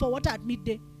couldn't come for water at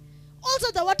midday.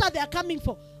 Also, the water they are coming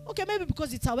for, okay, maybe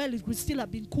because it's a well, it would still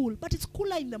have been cool. But it's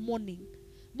cooler in the morning.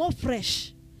 More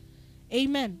fresh.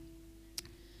 Amen.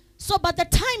 So, but the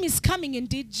time is coming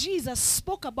indeed. Jesus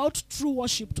spoke about true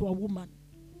worship to a woman.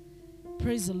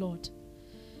 Praise the Lord.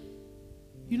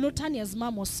 You know, Tanya's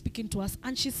mom was speaking to us,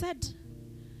 and she said,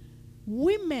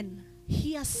 women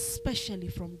hear specially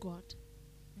from God.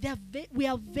 We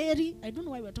are very, I don't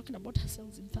know why we're talking about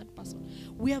ourselves in third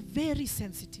person. We are very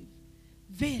sensitive.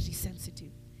 Very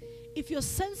sensitive. If you're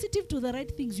sensitive to the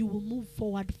right things, you will move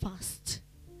forward fast.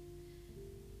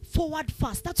 Forward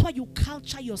fast. That's why you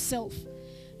culture yourself.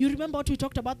 You remember what we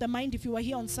talked about the mind if you were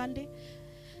here on Sunday?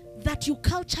 That you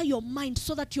culture your mind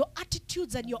so that your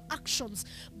attitudes and your actions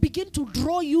begin to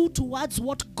draw you towards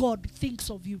what God thinks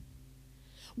of you.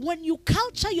 When you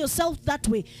culture yourself that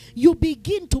way, you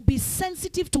begin to be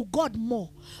sensitive to God more.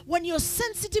 When you're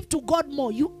sensitive to God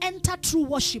more, you enter true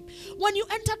worship. When you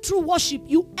enter true worship,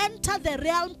 you enter the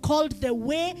realm called the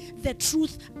way, the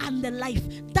truth, and the life.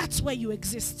 That's where you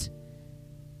exist.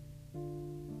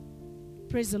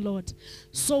 Praise the Lord.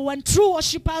 So when true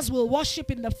worshippers will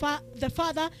worship in the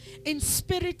Father in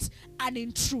spirit and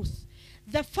in truth.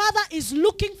 The Father is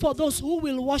looking for those who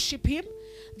will worship him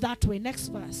that way. Next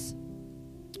verse.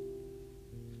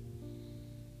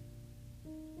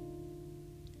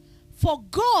 For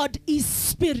God is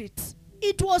spirit.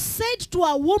 It was said to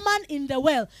a woman in the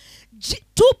well.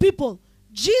 Two people,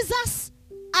 Jesus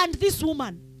and this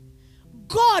woman.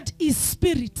 God is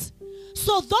spirit.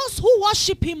 So those who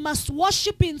worship him must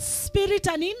worship in spirit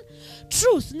and in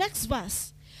truth. Next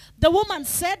verse. The woman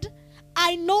said,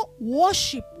 I know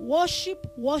worship, worship,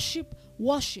 worship,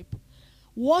 worship.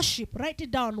 Worship, write it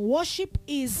down. Worship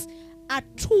is a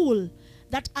tool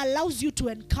that allows you to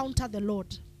encounter the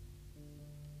Lord.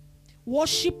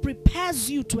 Worship prepares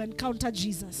you to encounter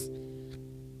Jesus.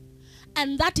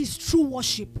 And that is true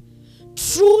worship.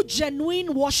 True,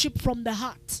 genuine worship from the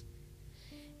heart.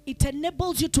 It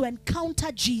enables you to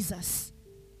encounter Jesus.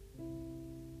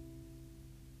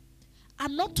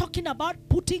 I'm not talking about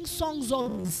putting songs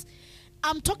on.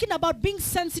 I'm talking about being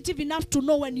sensitive enough to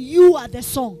know when you are the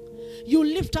song. You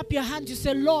lift up your hands, you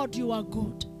say, Lord, you are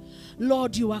good.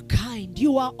 Lord, you are kind.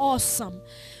 You are awesome.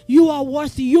 You are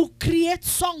worthy. You create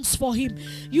songs for him.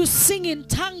 You sing in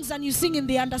tongues and you sing in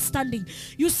the understanding.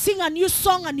 You sing a new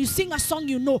song and you sing a song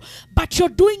you know. But you're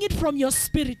doing it from your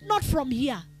spirit, not from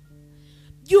here.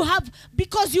 You have,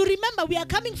 because you remember we are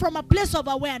coming from a place of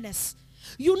awareness.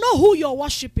 You know who you're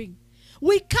worshiping.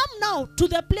 We come now to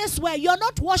the place where you're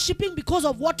not worshiping because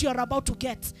of what you're about to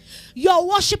get. You're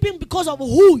worshiping because of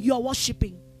who you're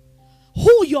worshiping.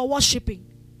 Who you're worshiping.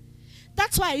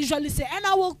 That's why I usually say, and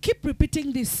I will keep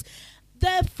repeating this,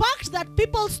 the fact that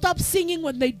people stop singing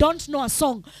when they don't know a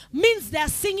song means they are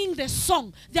singing the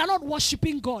song. They are not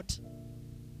worshiping God.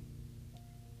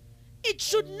 It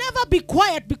should never be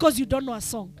quiet because you don't know a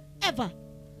song. Ever.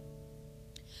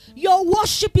 Your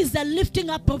worship is the lifting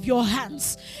up of your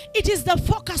hands. It is the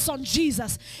focus on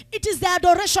Jesus. It is the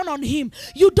adoration on Him.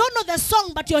 You don't know the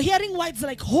song, but you're hearing words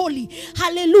like holy,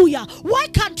 hallelujah. Why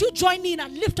can't you join in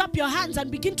and lift up your hands and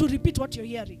begin to repeat what you're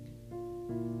hearing?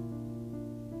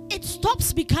 It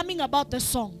stops becoming about the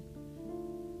song.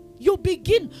 You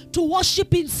begin to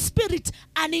worship in spirit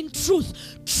and in truth.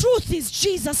 Truth is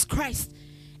Jesus Christ.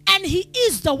 And He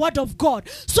is the word of God.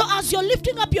 So as you're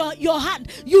lifting up your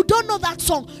hand, you don't know that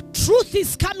song. Truth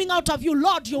is coming out of you.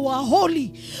 Lord, you are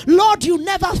holy. Lord, you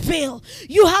never fail.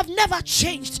 You have never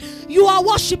changed. You are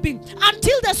worshiping.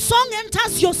 Until the song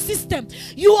enters your system,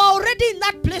 you are already in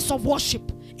that place of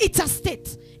worship. It's a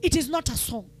state. It is not a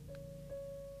song.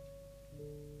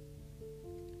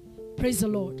 Praise the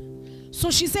Lord. So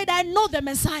she said, I know the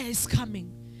Messiah is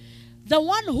coming. The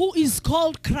one who is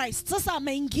called Christ. Sasa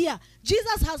ameingia.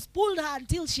 Jesus has pulled her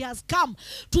until she has come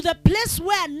to the place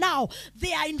where now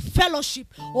they are in fellowship.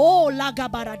 Oh,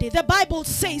 Lagabarade. The Bible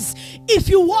says, if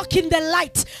you walk in the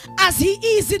light as He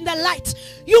is in the light,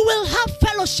 you will have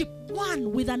fellowship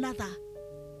one with another.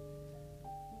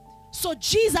 So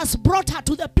Jesus brought her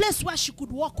to the place where she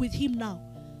could walk with Him now.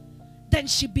 Then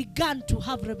she began to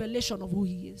have revelation of who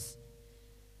He is.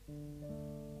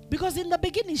 Because in the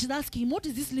beginning, she's asking him, what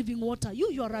is this living water?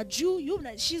 You're a Jew.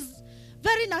 She's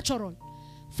very natural.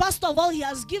 First of all, He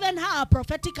has given her a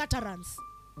prophetic utterance.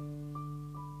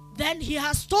 Then He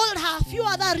has told her a few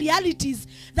other realities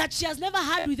that she has never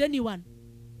had with anyone.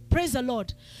 Praise the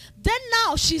Lord. Then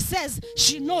now she says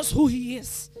she knows who He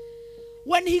is.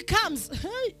 When He comes,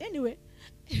 anyway,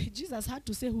 Jesus had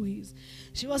to say who He is.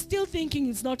 She was still thinking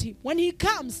it's not Him. When He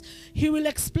comes, He will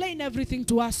explain everything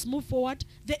to us. Move forward.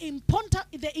 The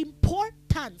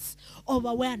importance of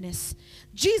awareness.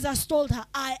 Jesus told her,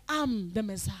 I am the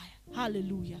Messiah.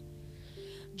 Hallelujah.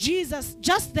 Jesus,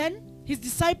 just then, His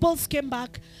disciples came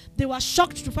back. They were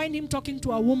shocked to find Him talking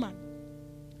to a woman.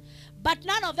 But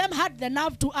none of them had the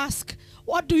nerve to ask,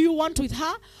 what do you want with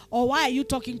her? Or why are you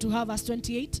talking to her? Verse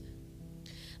 28.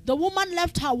 The woman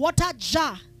left her water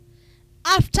jar.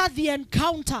 After the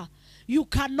encounter, you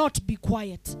cannot be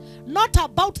quiet. Not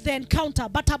about the encounter,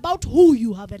 but about who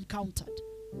you have encountered.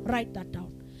 Write that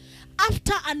down.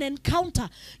 After an encounter,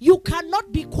 you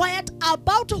cannot be quiet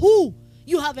about who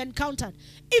you have encountered.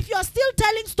 If you're still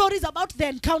telling stories about the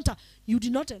encounter, you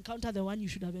did not encounter the one you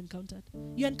should have encountered.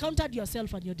 You encountered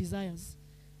yourself and your desires.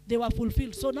 They were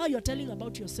fulfilled. So now you're telling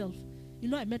about yourself. You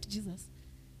know, I met Jesus.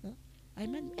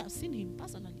 I've seen Him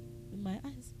personally with my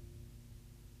eyes.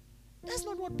 That's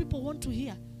not what people want to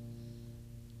hear.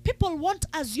 People want,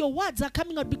 as your words are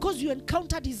coming out, because you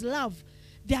encountered His love,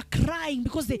 they are crying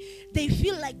because they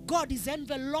feel like God is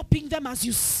enveloping them as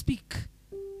you speak.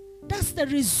 That's the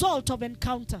result of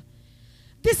encounter.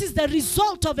 This is the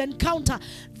result of encounter.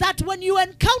 That when you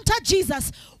encounter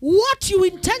Jesus, what you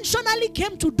intentionally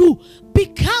came to do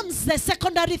becomes the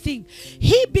secondary thing.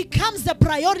 He becomes the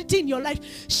priority in your life.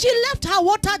 She left her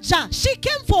water jar. She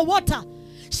came for water.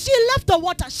 She left the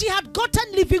water. She had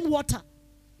gotten living water.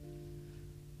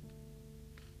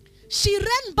 She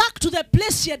ran back to the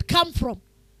place she had come from,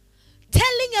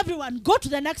 telling everyone, go to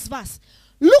the next verse.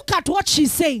 Look at what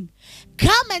she's saying.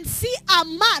 Come and see a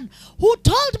man who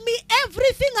told me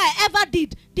everything I ever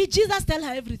did. Did Jesus tell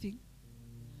her everything?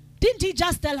 Didn't He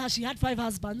just tell her she had 5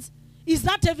 husbands? Is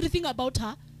that everything about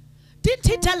her? Didn't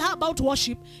He tell her about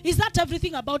worship? Is that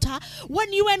everything about her?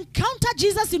 When you encounter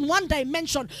Jesus in one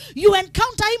dimension, you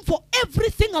encounter Him for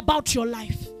everything about your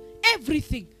life.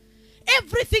 Everything.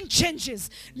 Everything changes.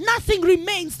 Nothing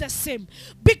remains the same.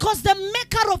 Because the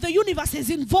maker of the universe is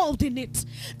involved in it.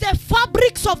 The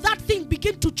fabrics of that thing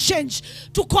begin to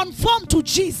change to conform to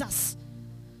Jesus.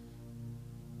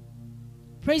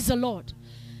 Praise the Lord.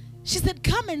 She said,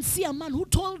 come and see a man who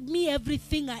told me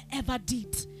everything I ever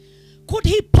did. Could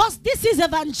he this is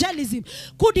evangelism.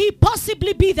 Could he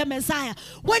possibly be the Messiah?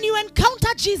 When you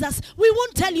encounter Jesus, we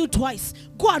won't tell you twice.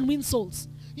 Go and win souls.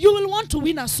 You will want to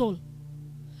win a soul.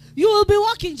 You will be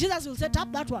walking. Jesus will say,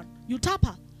 tap that one. You tap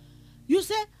her. You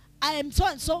say, I am so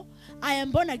and so. I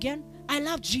am born again. I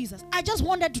love Jesus. I just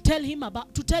wanted to tell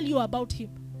you about Him.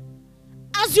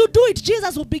 As you do it,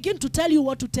 Jesus will begin to tell you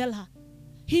what to tell her.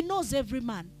 He knows every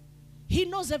man. He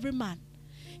knows every man.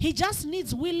 He just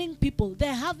needs willing people.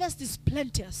 The harvest is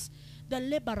plenteous. The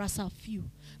laborers are few.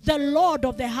 The Lord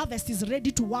of the harvest is ready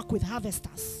to work with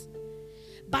harvesters.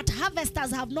 But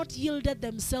harvesters have not yielded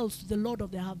themselves to the Lord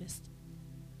of the harvest.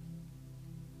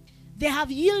 They have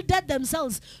yielded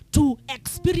themselves to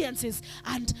experiences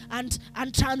and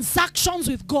transactions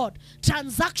with God.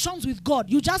 Transactions with God.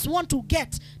 You just want to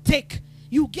get, take.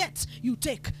 You get, you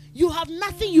take. You have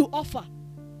nothing you offer.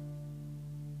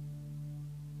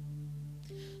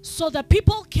 So the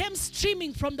people came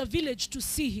streaming from the village to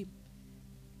see him.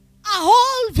 A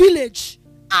whole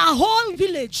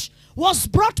village was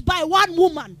brought by one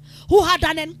woman who had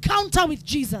an encounter with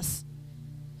Jesus.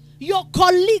 Your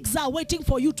colleagues are waiting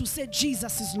for you to say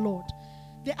Jesus is Lord.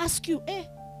 They ask you,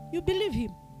 you believe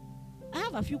him? I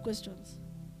have a few questions.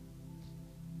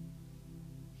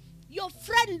 Your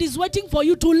friend is waiting for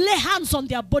you to lay hands on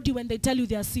their body when they tell you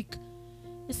they are sick.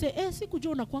 They say,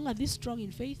 sikujo unakuanga this strong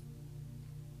in faith.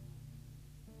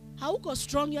 Hauko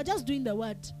strong, you are just doing the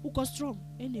word. Uko strong.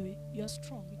 Anyway, you are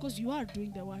strong because you are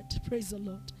doing the word. Praise the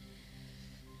Lord.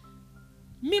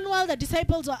 Meanwhile, the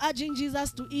disciples were urging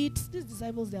Jesus to eat. These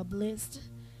disciples, they are blessed.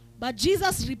 But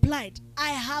Jesus replied, I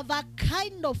have a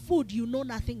kind of food you know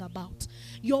nothing about.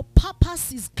 Your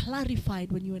purpose is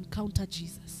clarified when you encounter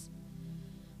Jesus.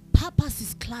 Purpose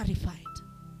is clarified.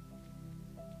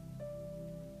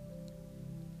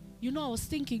 You know, I was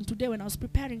thinking today when I was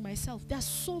preparing myself, there are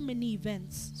so many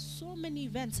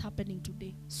events happening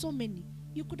today. So many.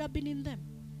 You could have been in them.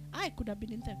 I could have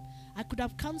been in them. I could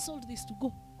have cancelled this to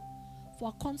go for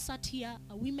a concert here,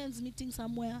 a women's meeting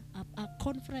somewhere, a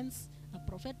conference, a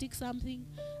prophetic something,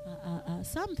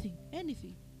 something,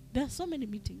 anything. There are so many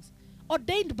meetings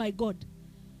ordained by God.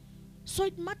 So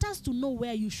it matters to know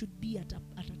where you should be at a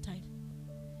time.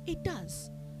 It does.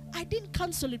 I didn't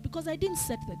cancel it because I didn't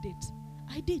set the date.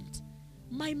 I didn't.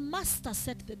 My master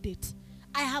set the date.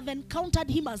 I have encountered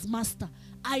him as master.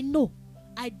 I know.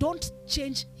 I don't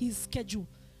change his schedule.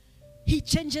 He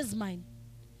changes mine.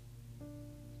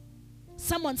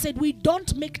 Someone said, we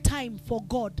don't make time for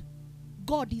God.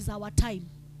 God is our time.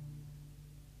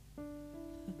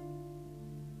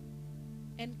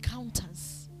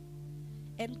 Encounters.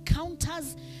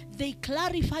 Encounters, they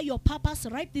clarify your purpose.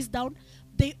 Write this down.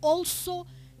 They also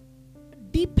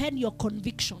deepen your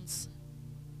convictions.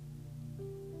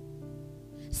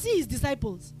 See his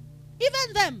disciples.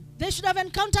 Even them, they should have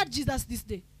encountered Jesus this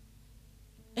day.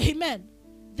 Amen.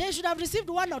 They should have received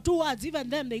 1 or 2 words. Even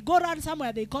them, they go around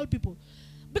somewhere, they call people.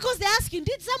 Because they're asking,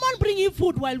 did someone bring you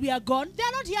food while we are gone? They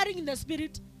are not hearing in the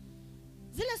spirit.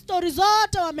 Zile stories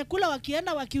zote wamekula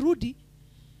wakienda wakirudi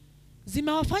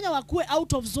zimewafanya wakue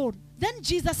out of zone. Then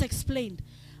Jesus explained,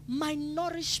 my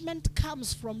nourishment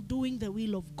comes from doing the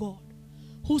will of God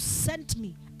who sent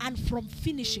me and from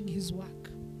finishing his work.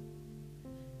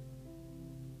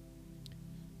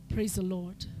 Praise the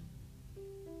Lord.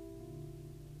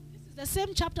 This is the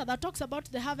same chapter that talks about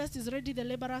the harvest is ready, the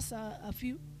laborers are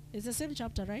few. It's the same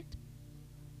chapter, right?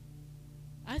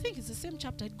 I think it's the same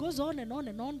chapter. It goes on and on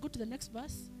and on. Go to the next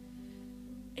verse.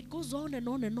 It goes on and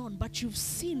on and on. But you've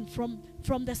seen from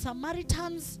the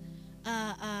Samaritans,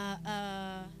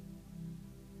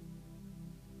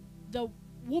 the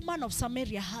woman of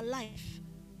Samaria, her life,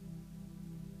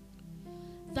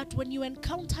 that when you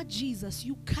encounter Jesus,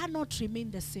 you cannot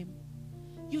remain the same.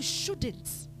 You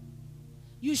shouldn't.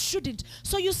 You shouldn't.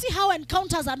 So you see how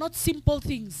encounters are not simple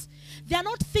things. They are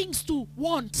not things to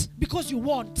want because you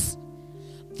want.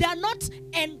 They are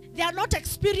not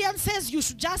experiences you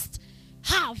should just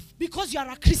have because you are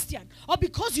a Christian or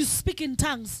because you speak in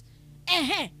tongues.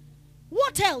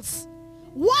 What else?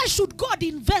 Why should God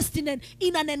invest in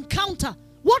an encounter?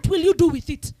 What will you do with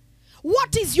it?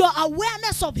 What is your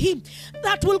awareness of him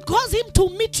that will cause him to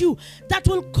meet you, that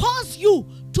will cause you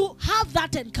to have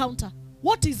that encounter?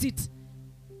 What is it?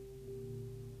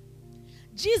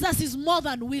 Jesus is more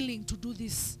than willing to do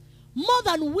this. More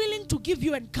than willing to give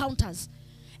you encounters.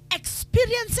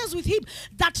 Experiences with him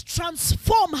that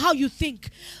transform how you think.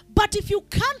 But if you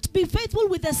can't be faithful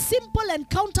with a simple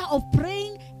encounter of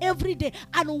praying every day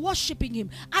and worshiping him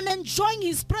and enjoying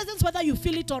his presence whether you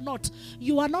feel it or not,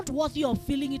 you are not worthy of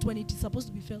feeling it when it is supposed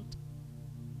to be felt.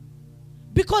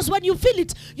 Because when you feel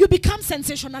it, you become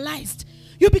sensationalized.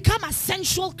 You become a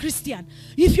sensual Christian.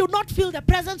 If you not feel the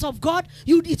presence of God,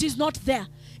 it is not there.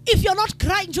 If you're not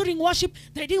crying during worship,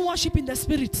 they didn't worship in the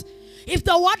spirit. If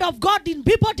the word of God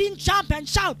people didn't jump and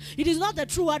shout, it is not the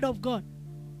true word of God.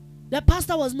 The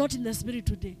pastor was not in the spirit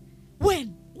today.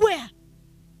 When? Where?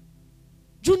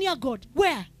 Junior God,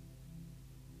 where?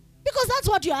 Because that's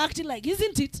what you're acting like,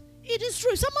 isn't it? It is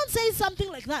true. If someone says something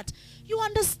like that, you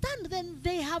understand then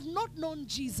they have not known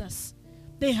Jesus.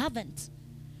 They haven't.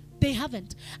 They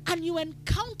haven't. And you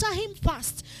encounter him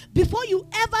first. Before you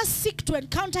ever seek to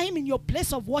encounter him in your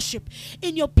place of worship,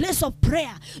 in your place of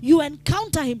prayer, you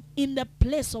encounter him in the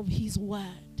place of his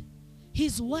word.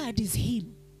 His word is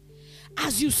him.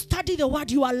 As you study the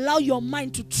word, you allow your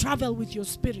mind to travel with your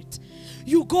spirit.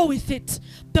 You go with it.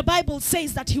 The Bible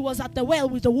says that he was at the well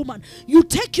with the woman. You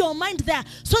take your mind there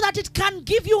so that it can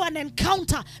give you an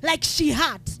encounter like she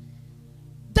had.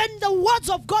 Then the words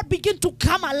of God begin to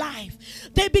come alive.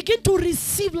 They begin to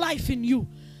receive life in you.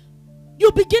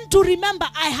 You begin to remember,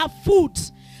 I have food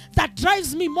that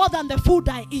drives me more than the food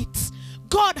I eat.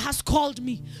 God has called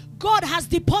me. God has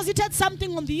deposited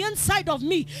something on the inside of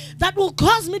me that will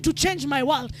cause me to change my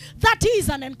world. That is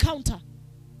an encounter.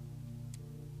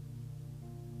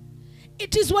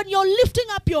 It is when you're lifting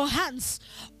up your hands,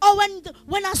 or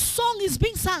when a song is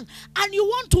being sung and you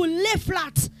want to lay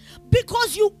flat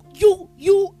because you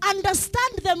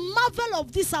understand the marvel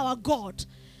of this our God,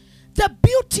 the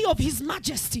beauty of his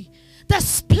majesty, the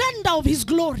splendor of his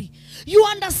glory. You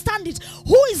understand it.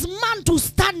 Who is man to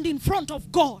stand in front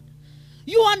of God?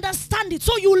 You understand it,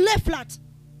 so you lay flat.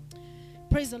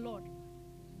 Praise the Lord.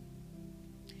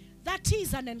 That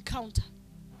is an encounter.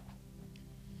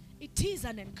 It is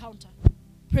an encounter.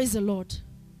 Praise the Lord.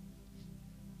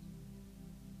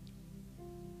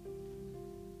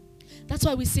 That's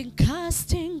why we sing,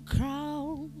 casting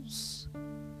crowns,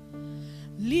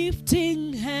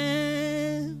 lifting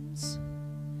hands,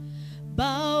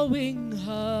 bowing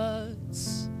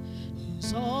hearts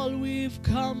is all we've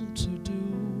come to do.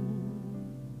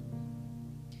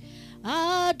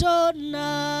 Adonai,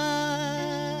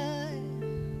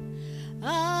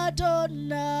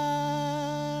 Adonai,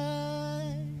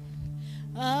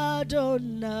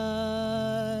 Adonai,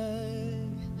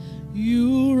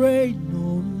 you reign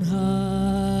on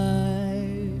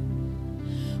high.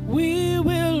 We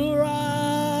will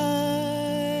rise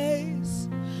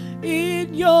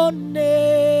in your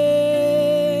name,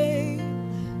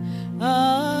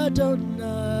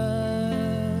 Adonai,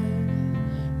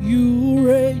 you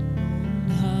reign.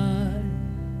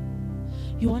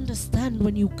 You understand,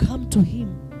 when you come to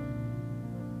him,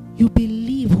 you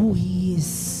believe who he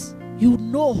is. You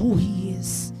know who he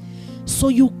is. So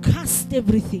you cast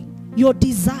everything, your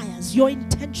desires, your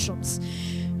intentions,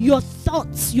 your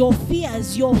thoughts, your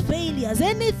fears, your failures,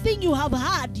 anything you have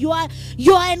had, your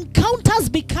encounters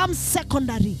become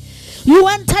secondary. You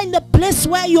enter in the place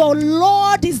where your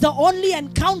Lord is the only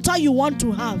encounter you want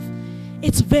to have.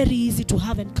 It's very easy to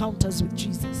have encounters with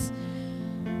Jesus.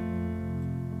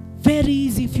 Very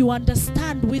easy if you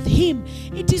understand with him.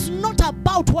 It is not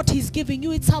about what he's giving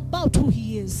you, it's about who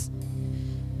he is.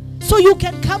 So you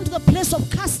can come to the place of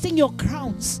casting your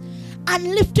crowns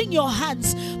and lifting your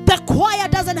hands. The choir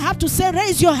doesn't have to say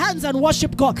raise your hands and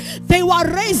worship God. They were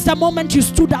raised the moment you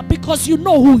stood up, because you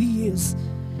know who he is.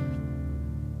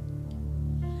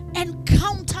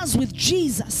 Encounters with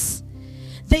Jesus,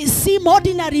 they seem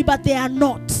ordinary, but they are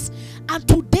not. And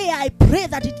today I pray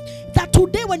that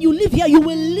today when you live here, you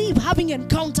will live having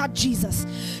encountered Jesus.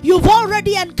 You've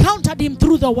already encountered him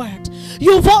through the word.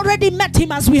 You've already met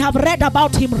him as we have read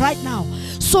about him right now.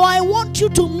 So I want you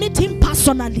to meet him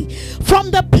personally. From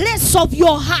the place of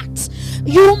your heart,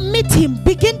 you meet him.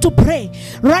 Begin to pray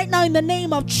right now in the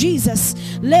name of Jesus.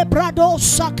 Lebrado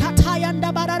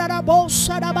sakatayanda bararabo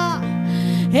sadaba.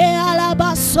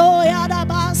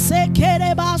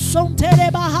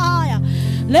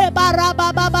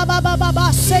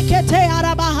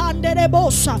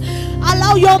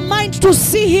 Allow your mind to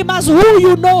see him as who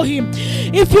you know him.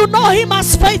 If you know him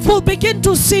as faithful, begin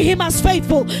to see him as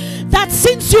faithful. That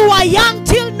since you are young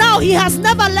till now, he has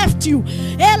never left you.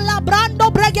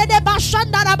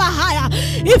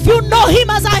 If you know him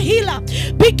as a healer,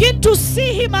 begin to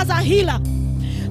see him as a healer.